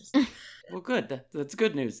horses. Well, good. That's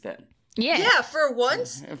good news then. Yeah. Yeah, for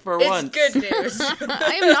once. It's good news.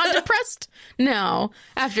 I am not depressed now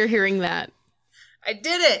after hearing that. I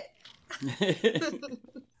did it.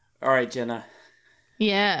 All right, Jenna.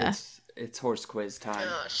 Yeah. It's horse quiz time.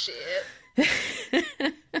 Oh, shit.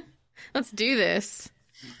 Let's do this.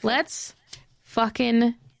 Let's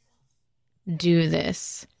fucking do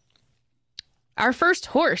this. Our first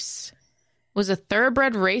horse was a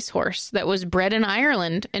thoroughbred racehorse that was bred in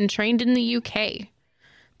Ireland and trained in the UK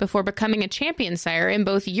before becoming a champion sire in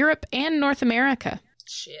both Europe and North America.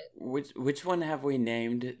 Shit. Which one have we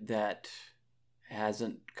named that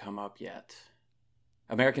hasn't come up yet?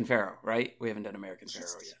 American Pharoah, right? We haven't done American Pharoah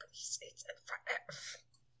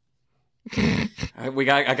yet. I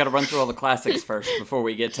got to run through all the classics first before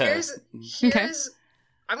we get to. Here's okay.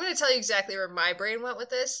 I'm going to tell you exactly where my brain went with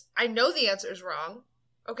this. I know the answer is wrong.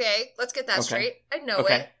 Okay, let's get that straight. I know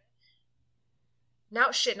it. Now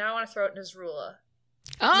I want to throw it in Nazrula.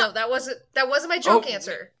 Oh. No, that wasn't my joke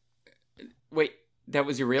answer. Wait, that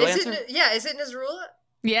was your real answer? Is it Nazrula?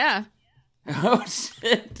 Yeah. Oh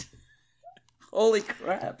shit. Holy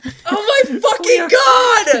crap. Oh my fucking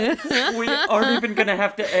god! We aren't even going to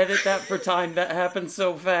have to edit that for time. That happened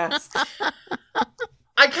so fast.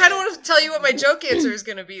 I kind of want to tell you what my joke answer is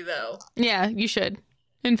going to be, though. Yeah, you should.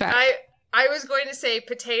 In fact. I was going to say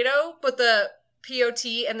potato, but the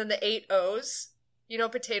P-O-T and then the 8 O's. You know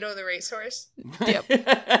Potato the racehorse? Yep.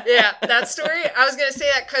 Yeah, that story. I was going to say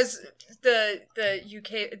that because the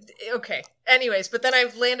UK... Okay. Anyways, but then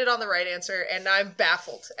I've landed on the right answer, and I'm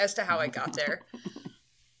baffled as to how I got there.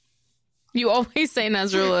 You always say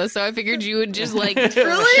Nazrula, so I figured you would just, like,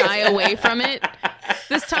 shy away from it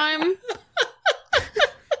this time.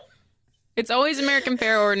 It's always American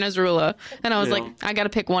Pharoah or Nazrula. And I was like, I got to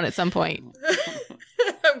pick one at some point.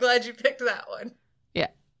 I'm glad you picked that one. Yeah.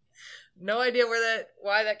 No idea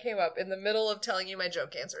why that came up in the middle of telling you my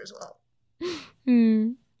joke answer as well.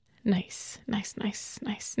 Nice. Now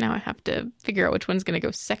I have to figure out which one's going to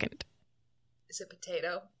go second. Is it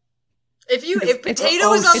potato? If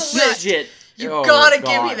potato is on the list, you gotta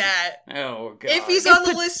give me that. Oh, God. If he's on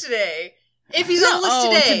the list today. If he's on the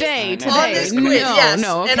list today. On this quiz, yes.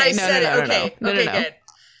 Okay, and I said it. Okay, good.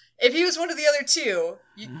 If he was one of the other two,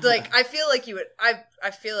 I feel like you would.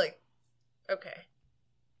 I feel like, okay.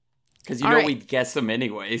 Because we'd guess them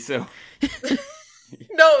anyway, so.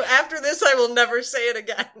 No, after this, I will never say it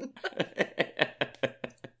again.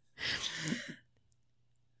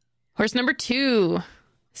 Horse number 2.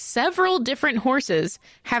 Several different horses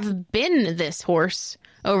have been this horse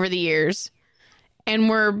over the years, and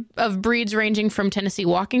were of breeds ranging from Tennessee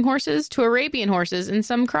walking horses to Arabian horses and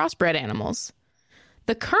some crossbred animals.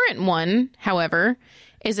 The current one, however,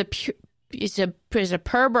 is a purebred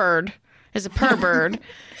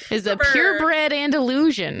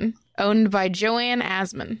Andalusian owned by Joanne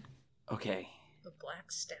Asman. Okay. The Black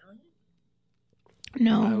Stallion?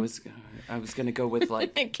 No. I was going to go with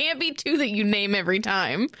like... It can't be 2 that you name every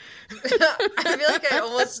time. I feel like I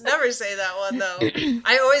almost never say that one, though.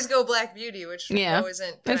 I always go Black Beauty, which always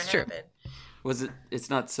isn't going to happen. Was it... It's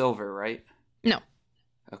not silver, right? No.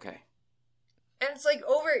 Okay. And it's like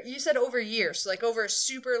you said over years, so like over a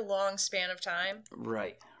super long span of time.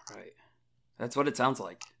 Right. That's what it sounds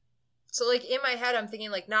like. So like in my head, I'm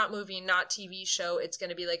thinking like not movie, not TV show. It's going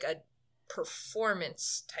to be like a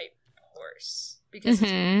performance type horse. Because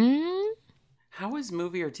how is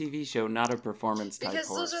movie or TV show not a performance type horse?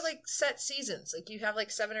 Because those are like set seasons. Like you have like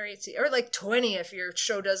 7 or 8 or like 20 if your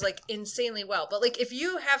show does like insanely well. But like if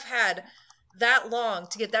you have had that long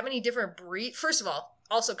to get that many different breeds, first of all,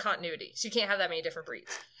 also continuity. So you can't have that many different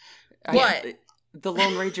breeds. But the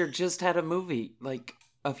Lone Ranger just had a movie like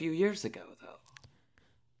a few years ago, though.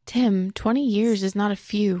 Tim, 20 years is not a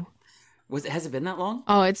few. Has it been that long?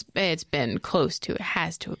 Oh, it's been close to. It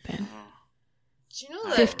has to have been. Do you know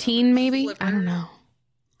that 15 maybe? I don't know.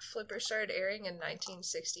 Flipper started airing in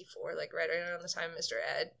 1964, like right around the time of Mr.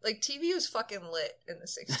 Ed. Like, TV was fucking lit in the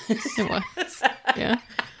 60s. It was. Yeah.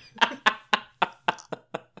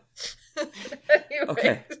 Anyways.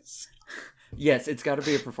 Okay. Yes, it's got to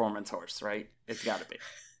be a performance horse, right? It's got to be.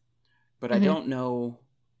 But I don't know.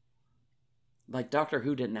 Like, Doctor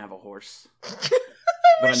Who didn't have a horse.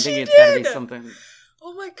 But I'm thinking it's got to be something.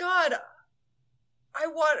 Oh my god. I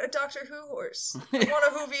want a Doctor Who horse. I want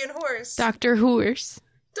a Whovian horse. Dr. Horse.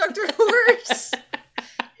 Dr. Horse.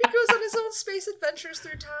 He goes on his own space adventures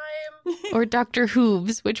through time. Or Dr.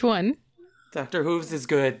 Hooves. Which one? Dr. Hooves is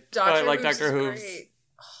good. Dr. I like Hooves Dr. is Hooves. great.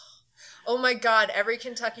 Oh my god, every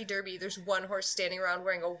Kentucky Derby, there's one horse standing around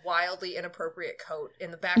wearing a wildly inappropriate coat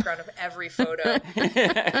in the background of every photo.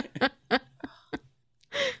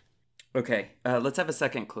 Okay, let's have a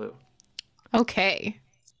second clue. Okay.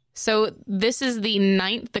 So this is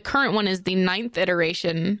the current one is the 9th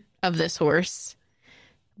iteration of this horse.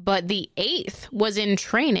 But the 8th was in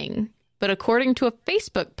training. But according to a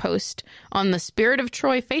Facebook post on the Spirit of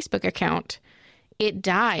Troy Facebook account, it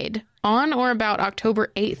died on or about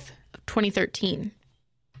October 8th, 2013.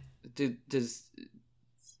 Does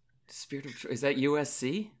Spirit of Troy, is that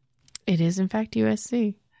USC? It is, in fact,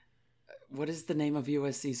 USC. What is the name of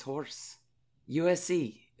USC's horse?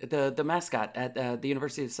 USC, the mascot at the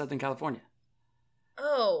University of Southern California.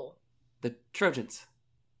 Oh. The Trojans.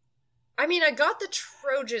 I mean, I got the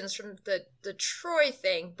Trojans from the Troy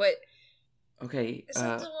thing, but Okay. is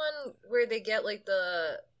that the one where they get, like,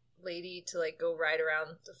 the lady to, like, go ride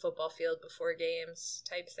around the football field before games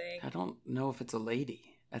type thing? I don't know if it's a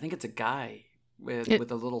lady. I think it's a guy with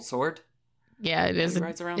a little sword. Yeah, it is. He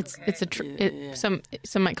rides around? It's a Yeah. some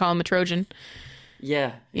might call him a Trojan.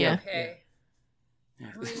 Yeah. Yeah. Okay.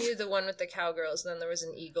 Yeah. We knew the one with the cowgirls, then there was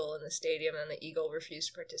an eagle in the stadium, and the eagle refused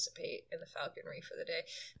to participate in the falconry for the day.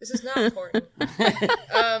 This is not important.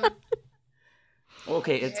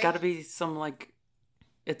 Okay, it's Okay. got to be some, like,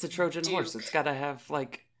 it's a Trojan horse. Duke. It's got to have,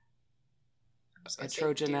 like, I was a gonna say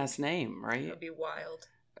Trojan-ass Duke. name, That right? would be wild.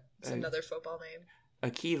 It's Uh, another football name.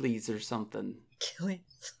 Achilles or something.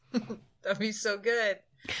 Achilles. That'd be so good.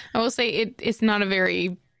 I will say it's not a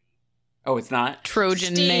very Oh, it's not?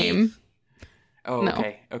 Trojan Steve. name. Oh,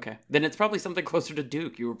 No. okay. Then it's probably something closer to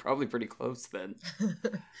Duke. You were probably pretty close then.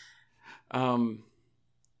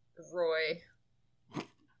 Roy.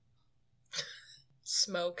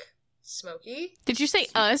 Smokey? Did you say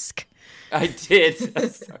Usk? I did.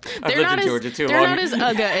 I've They're lived not in as Georgia too they're long. not as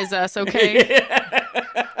ugga as us, okay?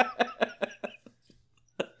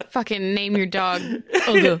 Fucking name your dog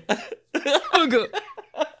Ugga. Ugga.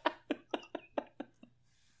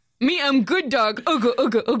 Me, I'm good dog. Ugga,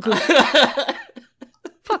 ugga, ugga.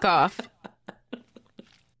 Fuck off.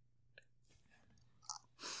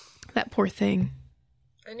 That poor thing.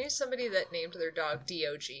 I knew somebody that named their dog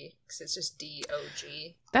D-O-G, because it's just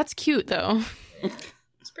D-O-G. That's cute though. Yeah.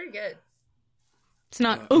 It's pretty good. It's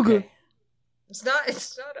not Ugga. Okay. It's not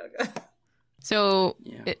Ugga. So,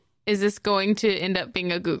 Yeah. is this going to end up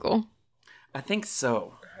being a Google? I think so.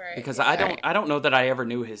 All right, Because yeah. I don't know that I ever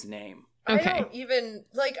knew his name. Okay. I don't even,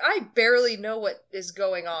 like, I barely know what is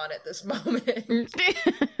going on at this moment.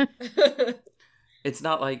 It's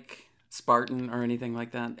not like Spartan or anything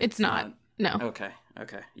like that. It's not. No. Okay.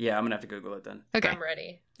 Yeah, I'm gonna have to Google it then. Okay, I'm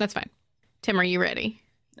ready. that's fine. Tim, are you ready?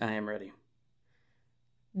 I am ready.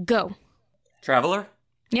 Go. Traveler?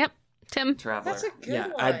 Yep. Tim. Traveler. That's a good yeah,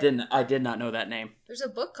 one. I did not know that name. There's a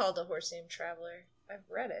book called The Horse Named Traveler. I've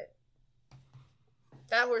read it.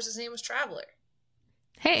 That horse's name was Traveler.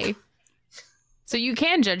 Hey. So you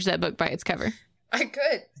can judge that book by its cover. I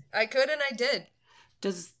could, and I did.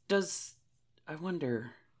 Does I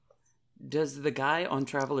wonder, does the guy on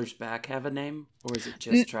Traveler's back have a name? Or is it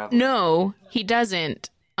just Traveler? No, he doesn't.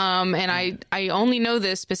 And I only know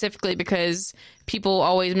this specifically because people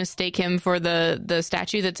always mistake him for the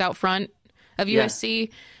statue that's out front of Yeah.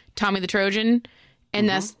 USC, Tommy the Trojan,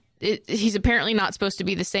 and he's apparently not supposed to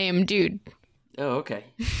be the same dude. Oh, okay.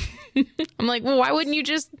 I'm like, well, why wouldn't you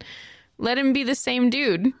just let him be the same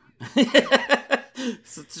dude?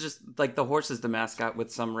 So it's just like the horse is the mascot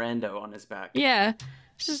with some rando on his back. Yeah,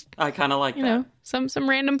 it's just I kind of like you that. know some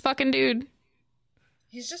random fucking dude.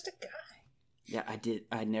 He's just a guy. Yeah,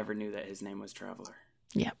 I never knew that his name was Traveler.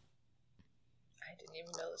 Yep. I didn't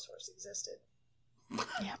even know this horse existed.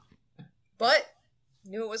 Yep. But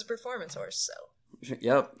knew it was a performance horse, so.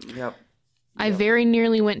 Yep. I very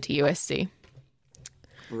nearly went to USC,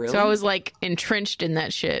 Really? so I was like entrenched in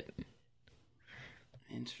that shit.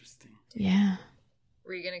 Interesting. Yeah.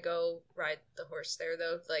 Were you gonna go ride the horse there,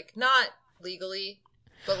 though? Like, not legally,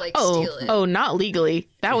 but, like, Oh, steal it? oh, not legally.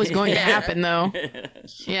 That was going to Yeah. happen though.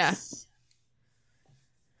 Yeah.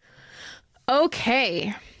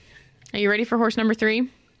 Okay. Are you ready for horse number 3?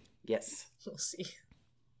 Yes. We'll see.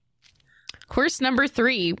 Horse number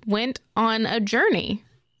 3 went on a journey.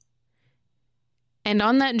 And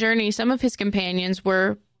on that journey, some of his companions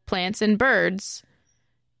were plants and birds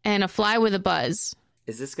and a fly with a buzz.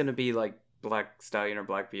 Is this going to be like Black Stallion or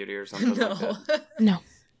Black Beauty or something No. like that? No.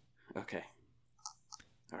 Okay.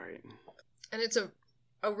 All right. And it's a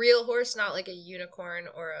real horse, not like a unicorn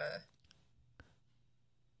or a...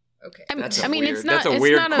 Okay. That's I mean, weird. it's not. That's a It's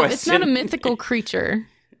weird not it's not a question. mythical creature.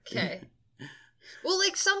 Okay. Well,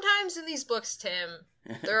 like, sometimes in these books, Tim,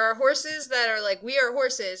 there are horses that are like, we are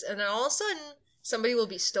horses, and then all of a sudden, somebody will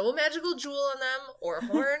bestow a magical jewel on them, or a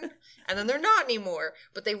horn, and then they're not anymore.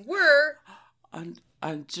 But they were... I'm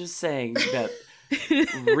just saying that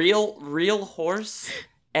real horse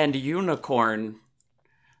and unicorn,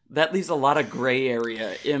 that leaves a lot of gray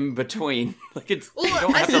area in between. Like, it's you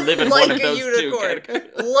don't have to live in like one of a those unicorn. two.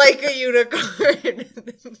 Like a unicorn.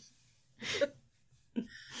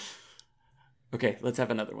 Okay, let's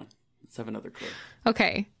have another one. Let's have another clue.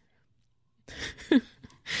 Okay.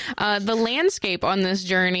 The landscape on this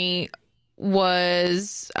journey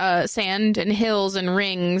was sand and hills and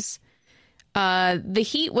rings. The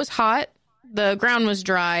heat was hot. The ground was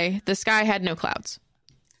dry. The sky had no clouds.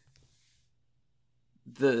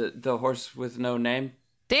 The horse with no name?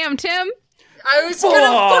 Damn, Tim. I was gonna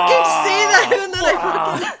fucking say that, and then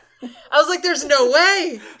I was like, there's no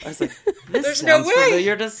way. I was like, this There's no sounds way.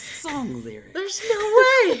 familiar to song lyrics. There's no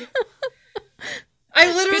way.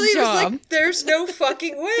 I literally Good was job. like, there's no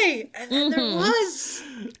fucking way. And then there was.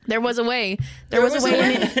 There was a way. There was a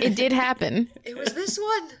way, and it did happen. It was this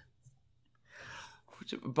one.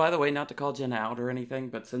 Which, by the way, not to call Jenna out or anything,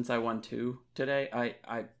 but since I won 2 today, I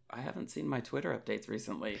haven't seen my Twitter updates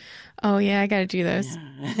recently. Oh, yeah, I gotta do those.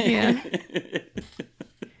 Yeah.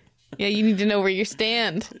 Yeah, you need to know where you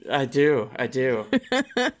stand. I do. I think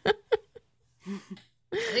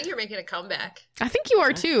you're making a comeback. I think you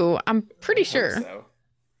are too. I'm pretty sure. So.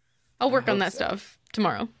 I'll work on that stuff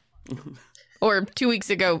tomorrow. Or 2 weeks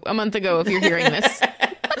ago, a month ago, if you're hearing this.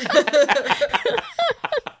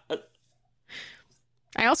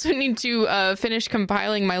 I also need to finish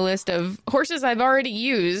compiling my list of horses I've already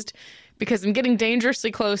used because I'm getting dangerously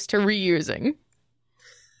close to reusing.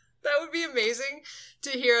 That would be amazing to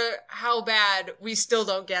hear how bad we still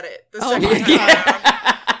don't get it the Oh second my time around.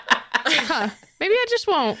 Huh. Maybe I just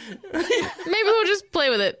won't. Maybe we'll just play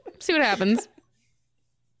with it. See what happens.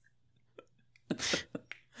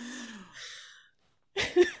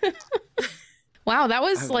 Wow, that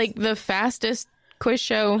was like the fastest quiz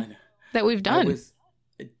show that we've I done. was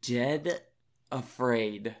dead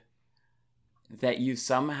afraid that you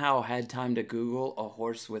somehow had time to Google a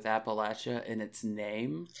horse with Appalachia in its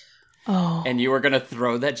name, Oh, and you were going to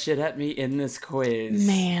throw that shit at me in this quiz.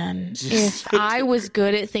 man. Just- If I was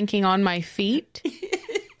good at thinking on my feet.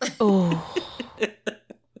 Oh.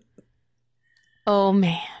 Oh,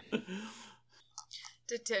 man.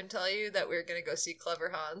 Did Tim tell you that we were going to go see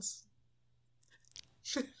Clever Hans?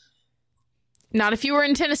 Not if you were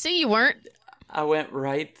in Tennessee, you weren't. I went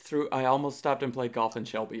right through. I almost stopped and played golf in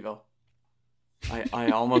Shelbyville. I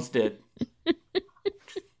almost did.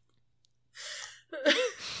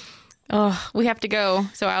 Oh, we have to go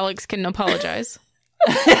so Alex can apologize.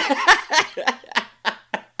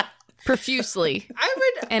 Profusely.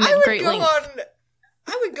 And at great length.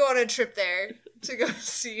 I would go on a trip there to go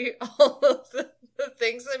see all of the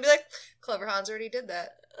things and be like, Clever Hans already did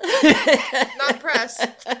that. Not impressed.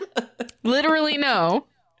 Literally, no.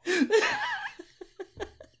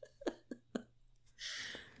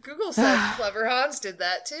 Google said Clever Hans did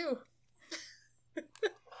that too.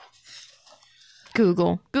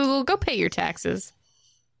 Google, go pay your taxes.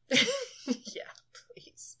 Yeah,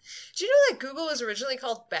 please. Do you know that Google was originally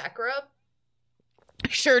called Backrub?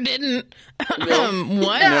 Sure didn't. No.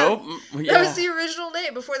 What? Nope. Yeah. That was the original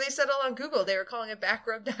name before they settled on Google. They were calling it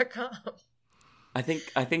backrub.com. I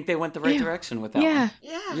think they went the right Ew. direction with that Yeah. one.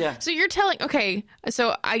 Yeah. Yeah. So you're telling, okay,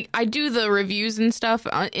 so I do the reviews and stuff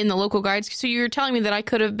in the local guides. So you're telling me that I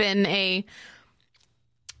could have been a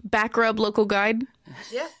backrub local guide?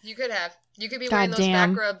 Yeah, you could have. You could be God wearing those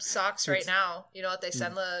damn. backrub socks right now. You know what they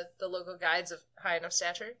send the local guides of high enough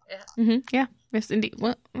stature? Yeah. Mm-hmm. Yeah. Yes, indeed.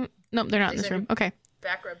 What? Nope, they're not in They this said- room. Okay.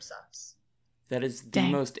 Backrub socks. That is the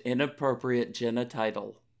Dang. most inappropriate Jenna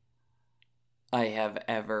title I have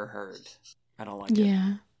ever heard. I don't like it.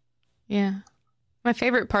 Yeah. Yeah. My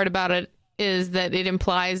favorite part about it is that it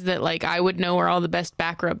implies that, like, I would know where all the best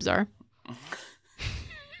back rubs are.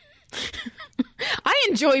 I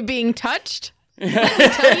enjoy being touched.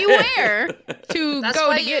 Tell you where to That's go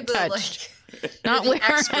why to you're get the, touched. like, Not you're where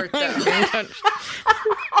the expert, I like though. being touched.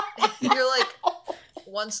 You're like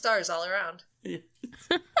 1 stars all around.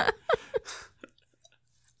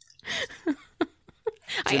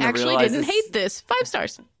 I actually didn't hate this. 5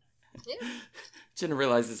 stars. Yeah. Jenna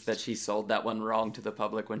realizes that she sold that one wrong to the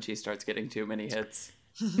public when she starts getting too many hits.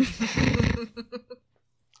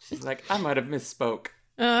 She's like, I might have misspoke.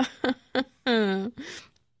 The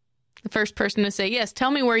first person to say, yes,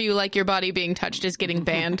 tell me where you like your body being touched is getting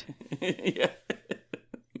banned. Yeah.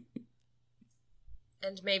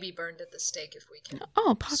 And maybe burned at the stake if we can.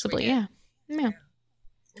 Oh, possibly, yeah. Yeah.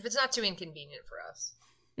 If it's not too inconvenient for us.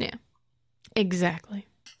 Yeah. Exactly.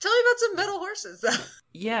 Tell me about some metal horses, though.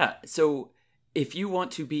 Yeah, so if you want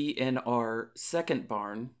to be in our second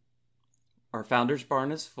barn, our founder's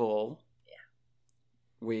barn is full. Yeah.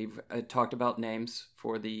 We've talked about names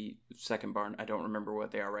for the second barn. I don't remember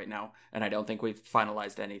what they are right now, and I don't think we've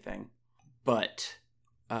finalized anything. But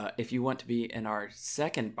if you want to be in our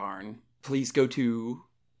second barn, please go to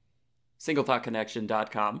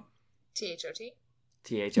singlethoughtconnection.com. THOT.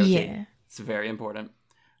 THOT. Yeah. It's very important.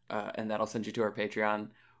 And that'll send you to our Patreon,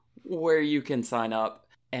 where you can sign up,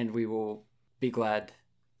 and we will be glad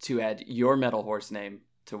to add your metal horse name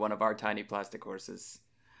to one of our tiny plastic horses.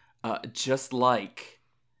 Just like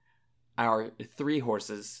our 3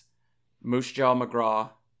 horses, Moose Jaw McGraw,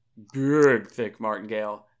 big thick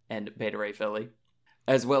martingale, and Beta Ray Philly,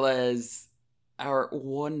 as well as our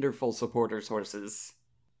wonderful supporters horses,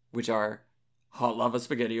 which are Hot Lava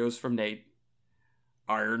SpaghettiOs from Nate,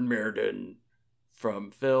 Iron Meriden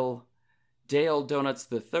from Phil, Dale Donuts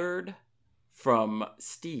III from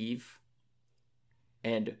Steve,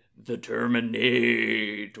 and the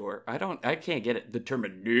Terminator. I can't get it. The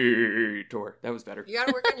Terminator. That was better. You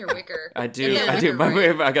gotta work on your wicker. I do. Yeah, I do.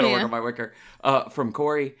 right. I gotta work on my wicker. From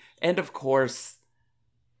Corey, and of course,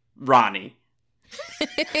 Ronnie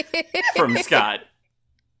from Scott.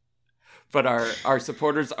 But our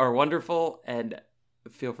supporters are wonderful, and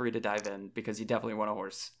feel free to dive in, because you definitely want a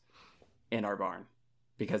horse in our barn,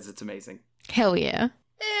 because it's amazing. Hell yeah.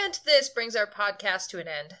 And this brings our podcast to an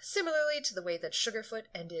end, similarly to the way that Sugarfoot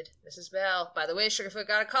ended Mrs. Bell. By the way, Sugarfoot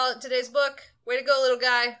got a call in today's book. Way to go, little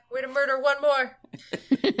guy. Way to murder one more.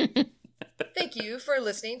 Thank you for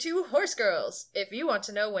listening to Horse Girls. If you want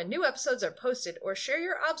to know when new episodes are posted or share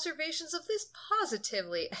your observations of this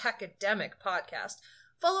positively academic podcast,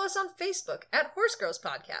 follow us on Facebook at Horse Girls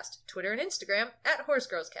Podcast, Twitter and Instagram at Horse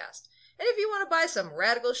Girls Cast. And if you want to buy some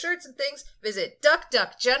radical shirts and things, visit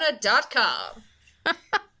duckduckjenna.com.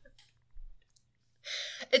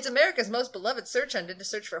 It's America's most beloved search engine to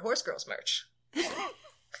search for Horse Girls merch.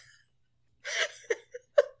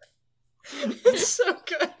 It's so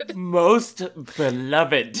good. Most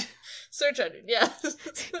beloved. Search engine, yes.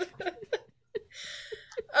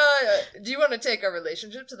 Do you want to take our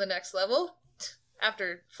relationship to the next level?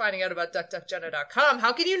 After finding out about duckduckjenna.com,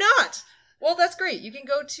 how can you not? Well, that's great. You can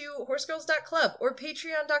go to horsegirls.club or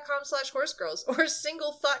patreon.com/horsegirls or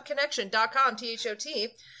singlethoughtconnection.com,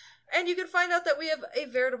 THOT, and you can find out that we have a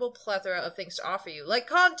veritable plethora of things to offer you, like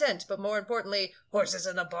content, but more importantly, horses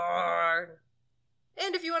in the barn.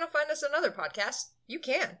 And if you want to find us on other podcasts, you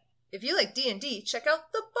can. If you like D&D, check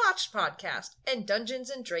out the Botched podcast and Dungeons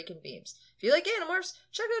and Drakenbeams. If you like Animorphs,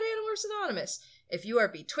 check out Animorphs Anonymous. If you are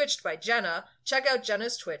betwitched by Jenna, check out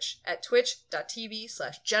Jenna's Twitch at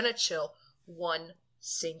twitch.tv/JennaChill, 1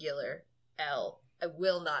 singular L. I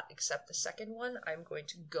will not accept the second one. I'm going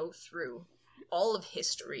to go through all of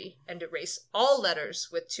history and erase all letters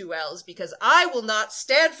with 2 L's, because I will not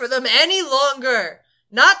stand for them any longer.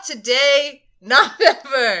 Not today, not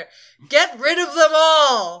ever. Get rid of them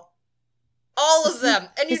all. All of them.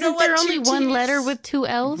 And you know what? Isn't there only 2 one T's? letter with 2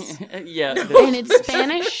 L's? Yeah. And it's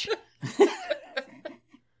Spanish?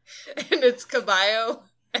 And it's caballo.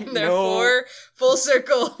 And therefore, full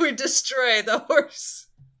circle, we destroy the horse.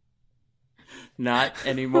 Not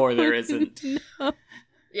anymore, there isn't. No.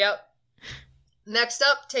 Yep. Next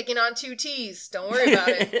up, taking on 2 T's. Don't worry about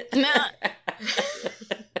it. Nah.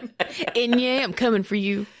 And yeah, I'm coming for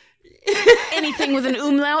you. Anything with an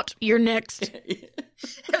umlaut, you're next.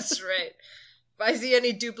 That's right. If I see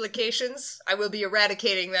any duplications, I will be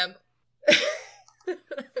eradicating them.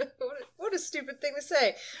 What a stupid thing to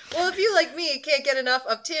say. Well, if you, like me, can't get enough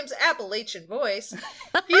of Tim's Appalachian voice,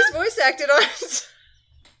 he's voice acted on...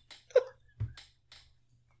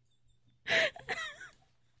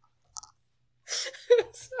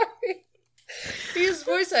 Sorry. He's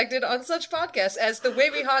voice acted on such podcasts as The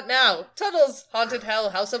Way We Haunt Now, Tuttle's Haunted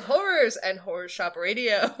Hell, House of Horrors, and Horror Shop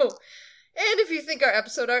Radio. And if you think our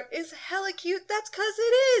episode art is hella cute, that's 'cause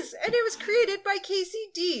it is! And it was created by Casey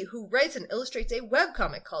D, who writes and illustrates a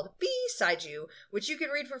webcomic called B-Side You, which you can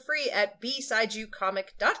read for free at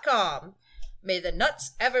bsideyoucomic.com. May the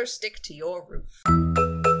nuts ever stick to your roof.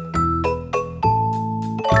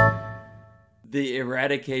 The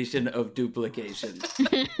Eradication of Duplication.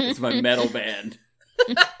 It's my metal band.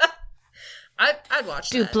 I'd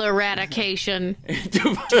watch that. Dupla-radication.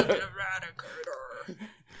 Eradicator.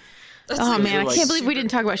 Oh man, I like can't believe we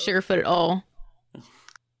didn't talk about Sugarfoot at all.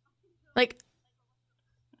 Like,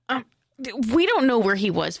 we don't know where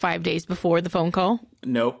he was 5 days before the phone call.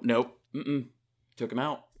 Nope. Mm-mm. Took him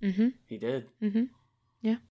out. Mm-hmm. He did. Mm-hmm. Yeah.